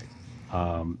it right.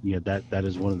 That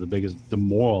is one of the biggest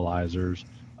demoralizers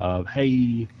of,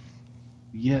 hey,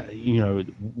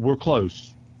 we're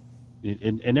close.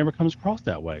 It never comes across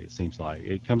that way. It seems like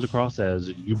it comes across as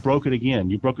you broke it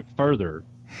again. You broke it further.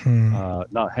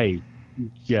 Not, hey,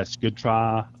 yes, good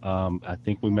try. I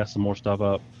think we messed some more stuff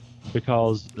up,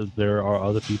 because there are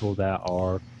other people that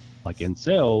are like in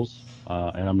sales,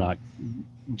 and I'm not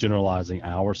generalizing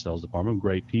our sales department.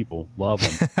 Great people, love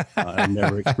them. I've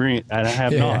never experienced, and I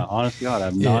have not. Honest to God,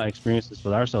 I've not experienced this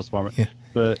with our sales department. Yeah.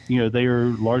 But they are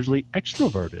largely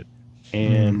extroverted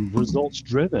and results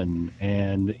driven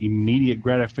and immediate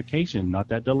gratification, not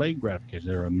that delayed gratification.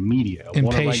 They're immediate. I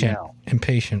want it right now.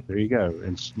 Impatient. There you go.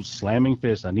 And slamming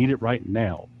fists. I need it right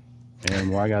now.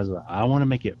 And where guys are like, I want to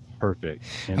make it perfect.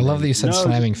 And I love that you said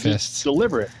slamming fists. Just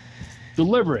deliver it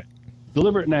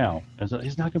now. And so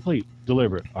it's not complete.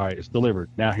 Deliver it. All right, it's delivered.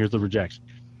 Now here's the rejection.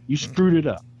 You screwed it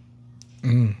up.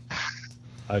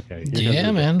 Okay.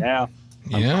 Yeah, man. Now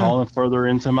I'm crawling further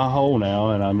into my hole now,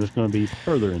 and I'm just going to be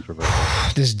further introverted.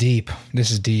 This is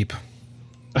deep.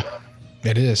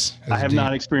 It is. I have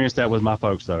not experienced that with my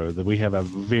folks, though. That we have a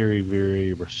very,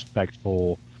 very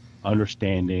respectful,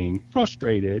 understanding,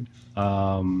 frustrated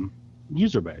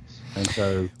user base. And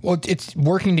so, well, it's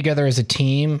working together as a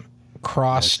team,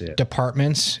 cross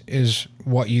departments is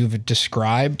what you've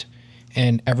described.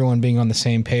 and everyone being on the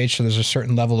same page. So there's a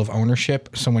certain level of ownership.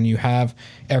 So when you have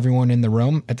everyone in the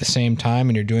room at the same time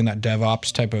and you're doing that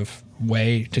DevOps type of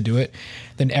way to do it,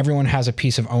 then everyone has a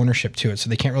piece of ownership to it. So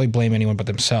they can't really blame anyone but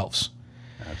themselves.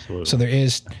 Absolutely.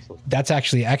 So that's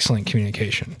actually excellent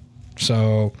communication.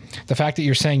 So the fact that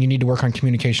you're saying you need to work on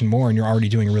communication more and you're already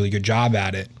doing a really good job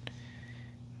at it,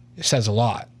 it says a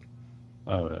lot.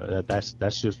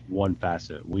 That's just one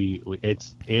facet.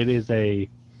 It's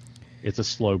a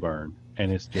slow burn,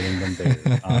 and it's getting them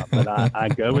there. But I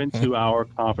go into our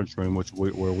conference room,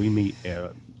 where we meet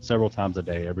several times a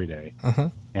day, every day,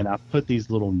 and I put these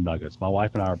little nuggets. My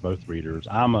wife and I are both readers.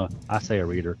 I say a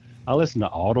reader. I listen to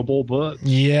Audible books.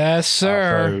 Yes,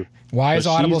 sir. Why is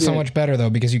Audible so much better though?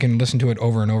 Because you can listen to it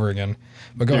over and over again.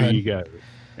 But go ahead. There you go.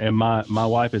 And my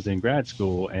wife is in grad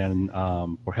school and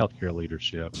for healthcare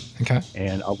leadership. Okay.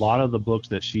 And a lot of the books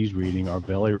that she's reading are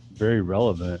very, very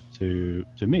relevant to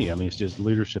me. I mean, it's just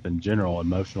leadership in general,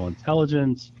 emotional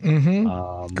intelligence.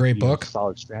 Great book.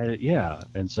 Solid strategy. Yeah.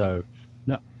 And so,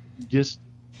 no, just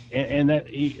and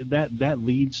that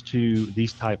leads to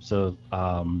these types of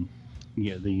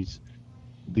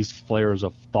these flares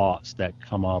of thoughts that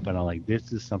come up, and I'm like,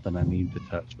 this is something I need to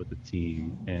touch with the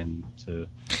team, and so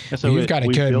you've got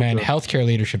it good, man. Healthcare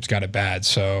leadership's got it bad,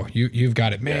 so you've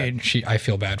got it made. Yeah. I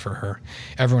feel bad for her.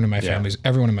 Everyone in my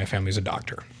family's a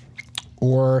doctor,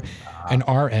 or an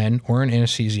RN, or an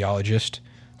anesthesiologist,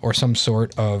 or some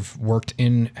sort of worked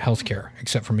in healthcare,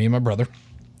 except for me and my brother.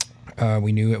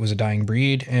 We knew it was a dying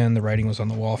breed, and the writing was on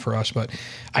the wall for us. But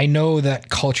I know that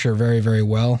culture very, very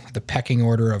well. The pecking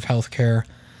order of healthcare.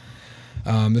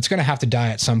 It's going to have to die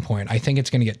at some point. I think it's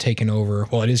going to get taken over.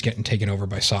 Well, it is getting taken over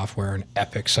by software and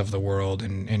epics of the world,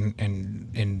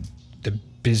 and the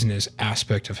business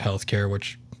aspect of healthcare,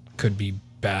 which could be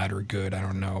bad or good. I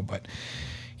don't know, but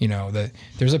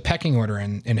there's a pecking order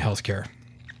in healthcare.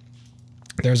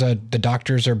 The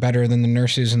doctors are better than the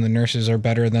nurses, and the nurses are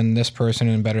better than this person,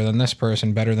 and better than this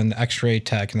person, better than the X-ray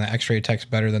tech, and the X-ray tech's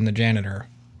better than the janitor.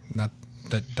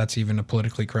 That's even a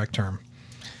politically correct term.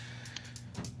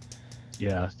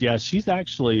 Yeah. She's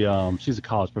actually she's a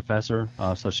college professor,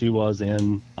 so she was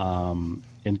in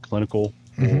clinical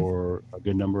for a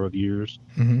good number of years,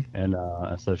 and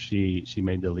so she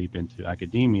made the leap into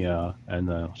academia,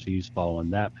 and she's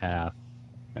following that path.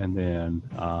 And then,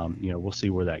 we'll see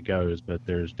where that goes, but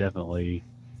there's definitely,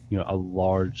 a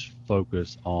large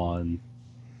focus on,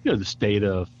 the state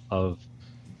of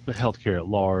healthcare at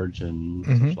large and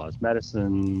socialized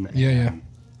medicine.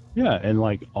 And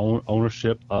like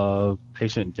ownership of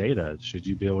patient data. Should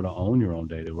you be able to own your own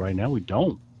data? Right now, we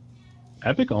don't.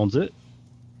 Epic owns it.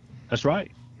 That's right.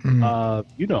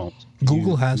 You don't.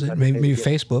 Google has it. Maybe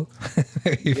Facebook.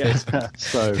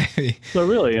 So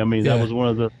really, I mean, that was one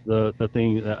of the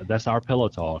things. That's our pillow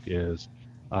talk. Is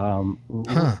I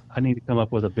need to come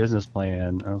up with a business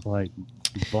plan. I was like,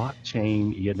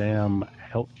 blockchain, you damn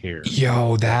healthcare.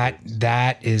 Yo,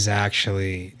 that is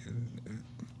actually.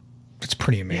 It's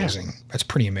pretty amazing. Yes. That's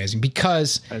pretty amazing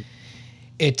because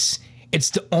it's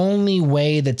the only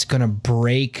way that's gonna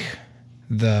break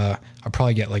I'll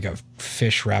probably get like a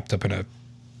fish wrapped up in a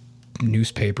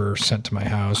newspaper sent to my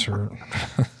house or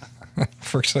do you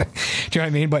know what I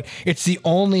mean? But it's the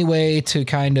only way to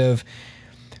kind of,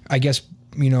 I guess,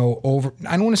 I don't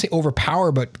want to say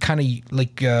overpower, but kind of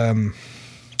like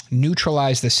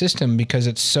neutralize the system because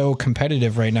it's so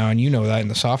competitive right now. And that in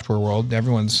the software world,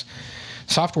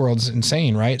 software world's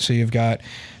insane, right? So you've got,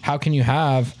 how can you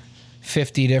have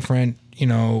 50 different,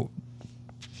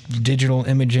 digital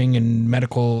imaging and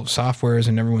medical softwares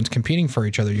and everyone's competing for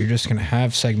each other? You're just going to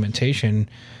have segmentation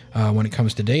when it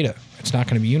comes to data. It's not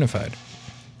going to be unified.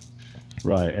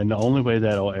 Right. And the only way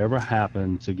that'll ever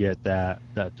happen to get that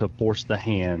to force the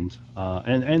hand,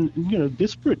 and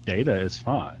disparate data is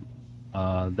fine.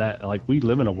 That like we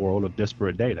live in a world of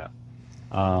disparate data,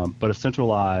 but a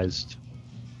centralized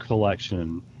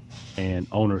collection and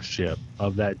ownership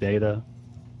of that data,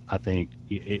 I think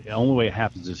the only way it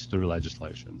happens is through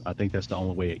legislation. I think that's the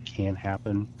only way it can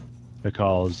happen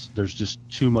because there's just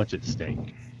too much at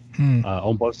stake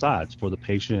on both sides, for the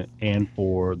patient and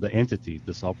for the entities,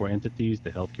 the software entities, the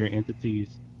healthcare entities.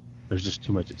 There's just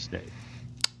too much at stake.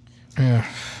 Yeah,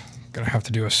 gonna have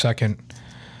to do a second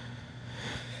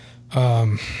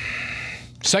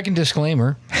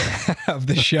disclaimer of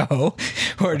the show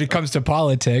when it comes to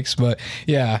politics. But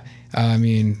yeah, I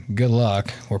mean, good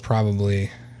luck. We're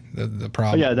probably the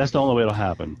problem. Yeah, that's the only way it'll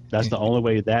happen. That's the only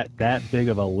way that big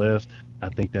of a lift. I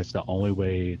think that's the only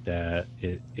way that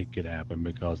it could happen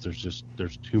because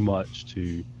there's too much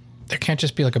to There can't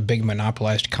just be like a big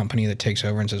monopolized company that takes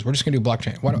over and says, we're just going to do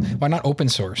blockchain. Why not open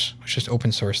source? Let's just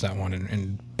open source that one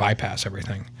and bypass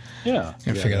everything. Yeah.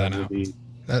 And figure that out.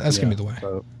 That's going to be the way.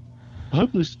 So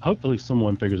hopefully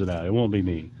someone figures it out. It won't be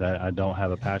me. I don't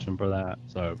have a passion for that.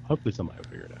 So hopefully somebody will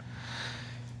figure it out.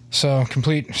 So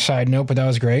complete side note, but that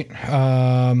was great.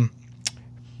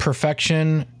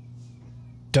 Perfection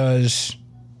does...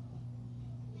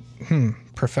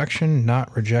 perfection,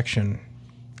 not rejection.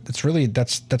 It's really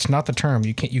that's not the term.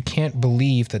 You can't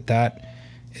believe that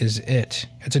is it.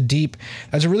 That's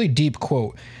a really deep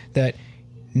quote. That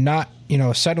not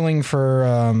settling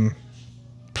for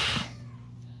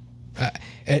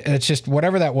it's just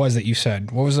whatever that was that you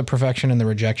said. What was the perfection and the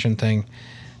rejection thing?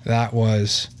 That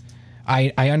was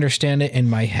I understand it in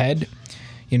my head.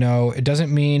 It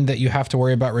doesn't mean that you have to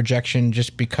worry about rejection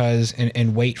just because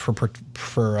and wait for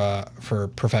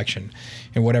perfection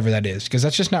and whatever that is, because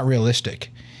that's just not realistic.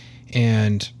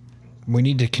 And we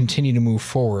need to continue to move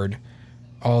forward.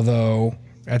 Although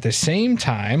at the same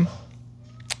time,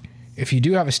 if you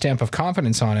do have a stamp of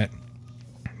confidence on it,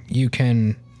 you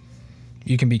can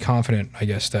be confident, I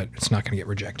guess, that it's not going to get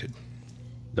rejected.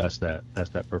 That's that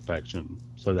perfection.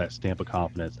 So that stamp of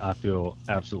confidence, I feel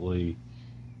absolutely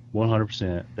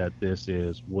 100% that this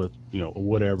is with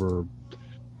whatever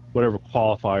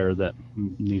qualifier that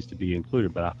needs to be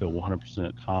included, but I feel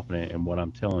 100% confident in what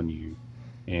I'm telling you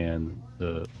and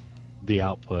the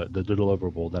output, the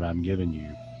deliverable that I'm giving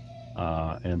you,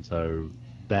 and so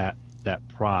that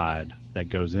pride that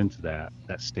goes into that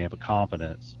stamp of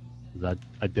confidence.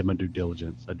 I did my due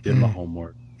diligence. I did my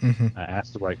homework. Mm-hmm. I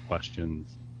asked the right questions,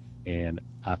 and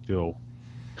I feel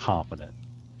confident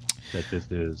that this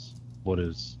is what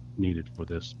is needed for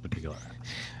this particular act.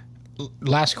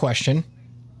 Last question.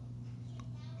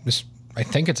 This, I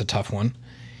think it's a tough one,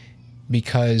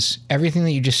 because everything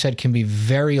that you just said can be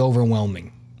very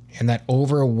overwhelming, and that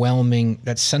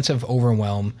sense of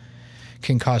overwhelm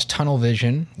can cause tunnel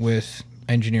vision with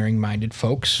engineering-minded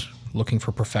folks looking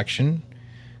for perfection.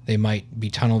 They might be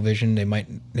tunnel vision. They might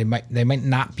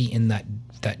not be in that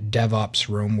DevOps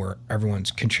room where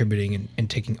everyone's contributing and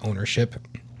taking ownership.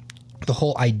 The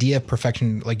whole idea of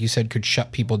perfection, like you said, could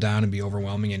shut people down and be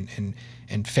overwhelming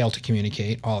and fail to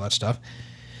communicate, all that stuff.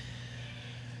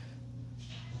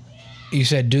 You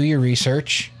said do your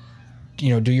research,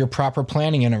 do your proper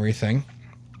planning and everything.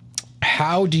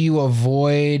 How do you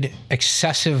avoid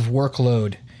excessive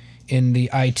workload in the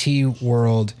IT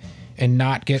world and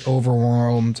not get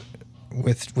overwhelmed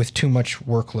with too much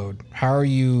workload? How are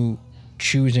you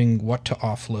choosing what to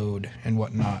offload and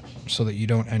what not, so that you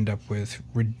don't end up with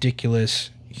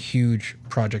ridiculous, huge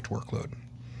project workload?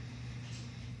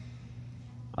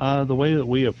 The way that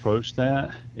we approach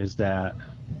that is that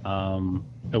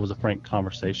it was a frank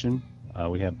conversation.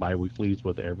 We have bi-weeklies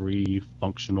with every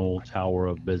functional tower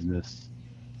of business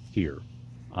here,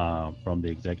 from the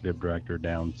executive director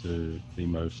down to the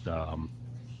most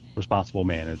responsible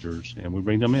managers, and we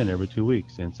bring them in every 2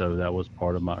 weeks. And so that was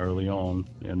part of my early on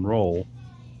in role,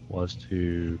 was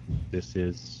we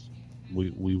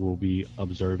will be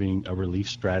observing a release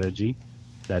strategy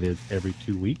that is every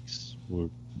 2 weeks. We're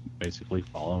basically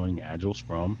following Agile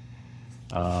Scrum.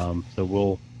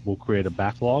 So we'll create a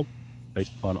backlog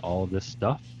based upon all of this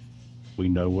stuff. We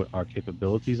know what our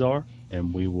capabilities are,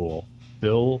 and we will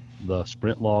fill the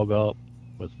sprint log up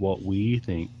with what we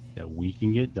think that we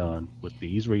can get done with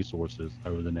these resources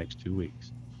over the next 2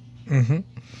 weeks. Mm-hmm.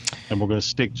 And we're going to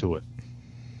stick to it.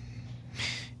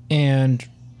 And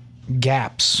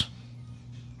gaps.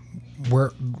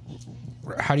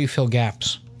 How do you fill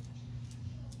gaps?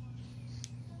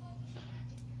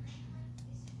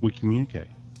 We communicate.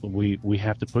 We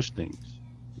have to push things.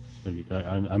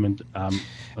 I'm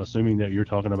assuming that you're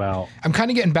talking about. I'm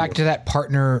kind of getting back to that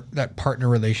partner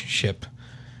relationship,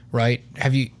 right?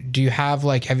 Have you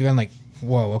been like,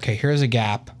 whoa, okay, here's a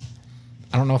gap.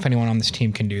 I don't know if anyone on this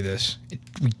team can do this.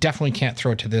 We definitely can't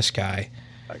throw it to this guy.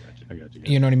 I got you.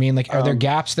 You know what I mean? Like, are there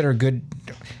gaps that are good?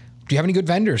 Do you have any good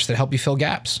vendors that help you fill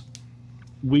gaps?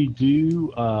 We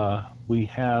do. We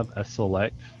have a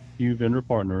select few vendor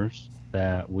partners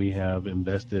that we have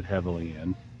invested heavily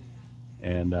in,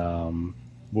 and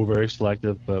we're very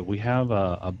selective, but we have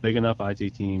a big enough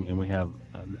IT team, and we have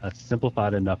a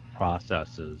simplified enough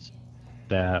processes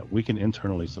that we can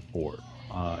internally support.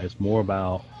 It's more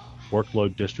about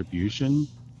workload distribution,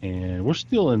 and we're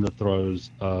still in the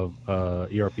throes of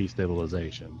ERP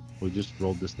stabilization. We just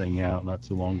rolled this thing out not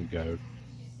too long ago,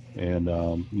 and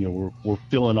we're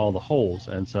filling all the holes,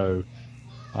 and so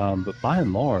but by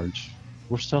and large,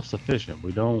 we're self-sufficient.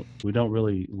 We don't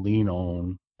really lean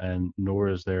on, and nor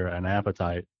is there an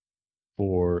appetite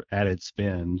for added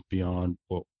spend beyond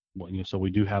what so we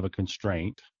do have a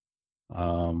constraint,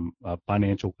 a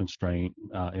financial constraint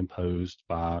imposed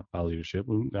by leadership.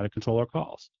 We've got to control our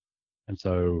costs. And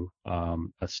so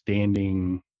a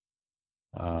standing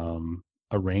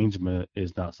arrangement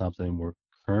is not something we're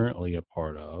currently a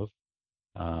part of,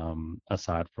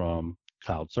 aside from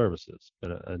cloud services.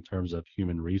 But in terms of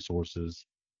human resources,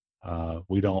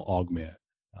 we don't augment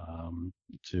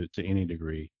to any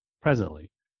degree presently.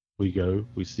 We go,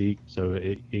 we seek, so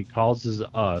it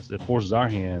forces our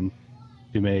hand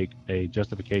to make a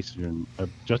business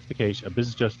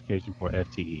justification for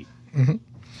FTE. Mm-hmm.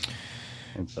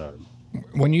 And so,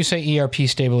 when you say ERP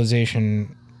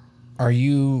stabilization, are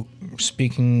you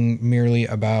speaking merely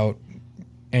about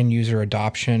end user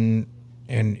adoption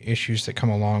and issues that come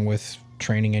along with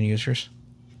training end users?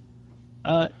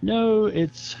 No,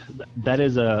 that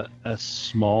is a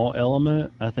small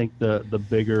element. I think the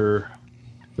bigger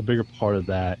part of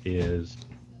that is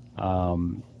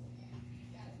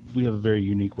we have a very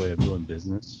unique way of doing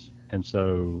business, and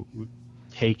so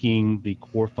taking the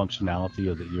core functionality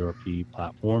of the ERP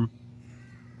platform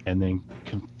and then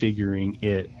configuring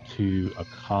it to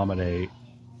accommodate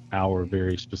our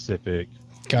very specific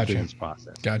business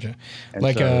process. Gotcha. And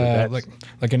like so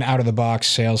like an out of the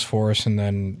box Salesforce, and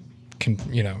then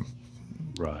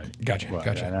Right. Gotcha. Right.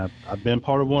 Gotcha. And I've been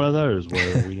part of one of those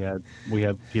where we had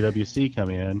PwC come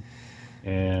in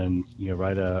and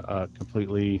write a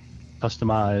completely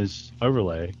customized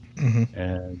overlay, Mm-hmm.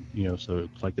 and so it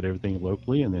collected everything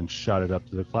locally and then shot it up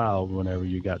to the cloud whenever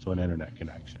you got to an internet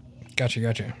connection.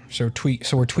 Gotcha. So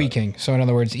we're tweaking. So in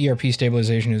other words, ERP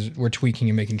stabilization is we're tweaking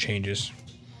and making changes.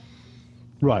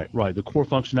 Right. The core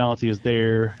functionality is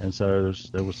there, and so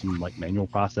there was some like manual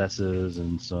processes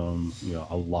and some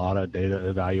a lot of data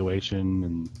evaluation,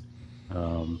 and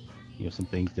some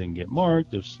things didn't get marked.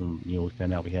 There's some we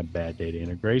found out we had bad data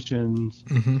integrations.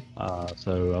 Mm-hmm.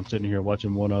 So I'm sitting here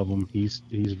watching one of them. He's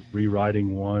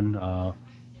rewriting one,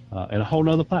 and a whole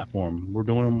nother platform. We're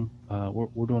doing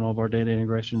we're doing all of our data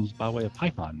integrations by way of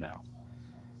Python now.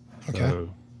 Okay.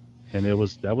 So, and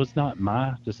that was not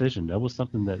my decision. That was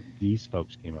something that these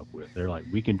folks came up with. They're like,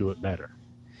 we can do it better.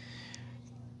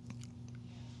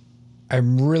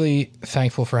 I'm really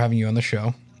thankful for having you on the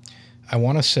show. I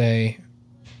want to say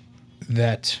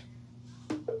that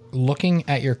looking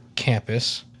at your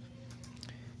campus,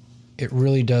 it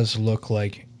really does look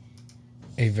like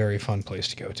a very fun place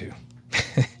to go to.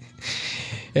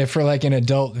 If for like an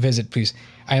adult visit, please.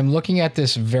 I am looking at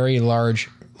this very large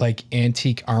like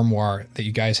antique armoire that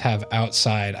you guys have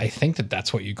outside. I think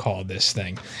that's what you call this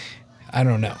thing. I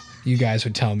don't know. You guys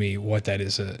would tell me what that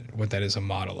is a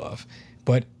model of.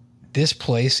 But this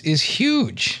place is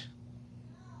huge.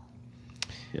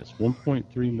 Yes,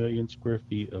 1.3 million square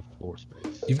feet of floor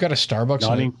space. You've got a Starbucks,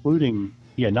 not including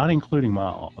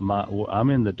my.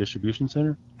 I'm in the distribution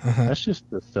center. Uh-huh. That's just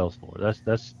the sales floor.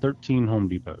 That's 13 Home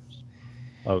Depots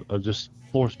of just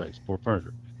floor space for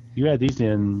furniture. You add these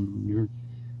in, you're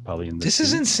probably in. This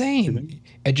is insane.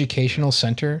 Educational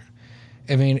center.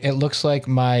 I mean, it looks like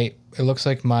my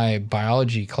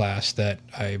biology class that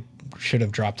I should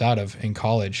have dropped out of in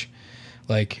college.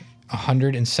 Like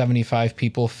 175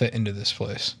 people fit into this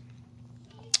place.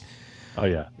 Oh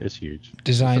yeah, it's huge.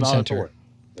 Design center.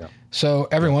 Yeah. So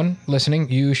everyone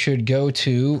listening, you should go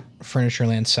to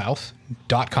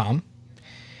FurniturelandSouth.com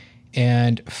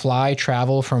and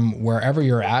travel from wherever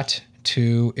you're at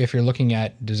to if you're looking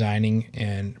at designing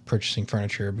and purchasing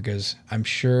furniture, because I'm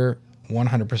sure,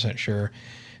 100% sure,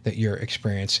 that your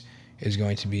experience is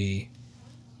going to be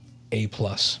A+.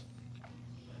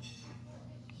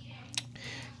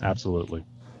 Absolutely.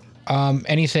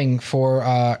 Anything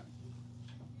for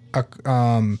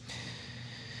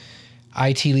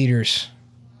IT leaders,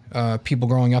 people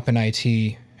growing up in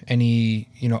IT, any,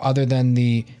 other than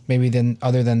the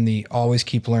always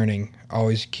keep learning,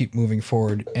 always keep moving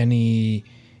forward, any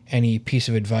piece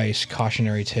of advice,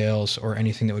 cautionary tales, or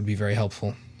anything that would be very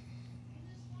helpful?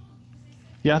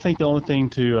 Yeah, I think the only thing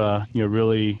to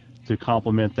really to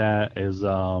complement that is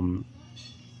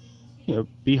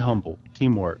be humble.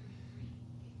 Teamwork.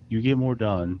 You get more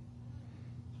done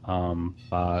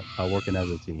by working as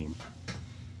a team,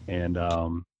 and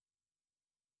I'm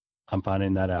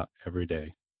finding that out every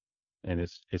day, and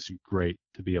it's great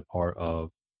to be a part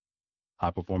of high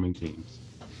performing teams.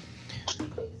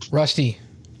 Rusty,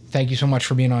 thank you so much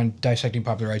for being on Dissecting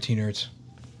Popular IT Nerds.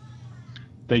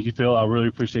 Thank you, Phil. I really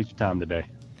appreciate your time today.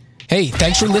 Hey,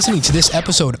 thanks for listening to this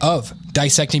episode of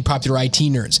Dissecting Popular IT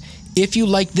Nerds. If you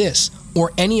like this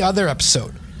or any other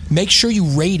episode, make sure you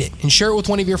rate it and share it with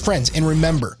one of your friends. And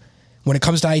remember, when it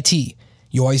comes to IT,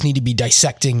 you always need to be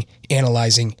dissecting,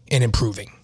 analyzing, and improving.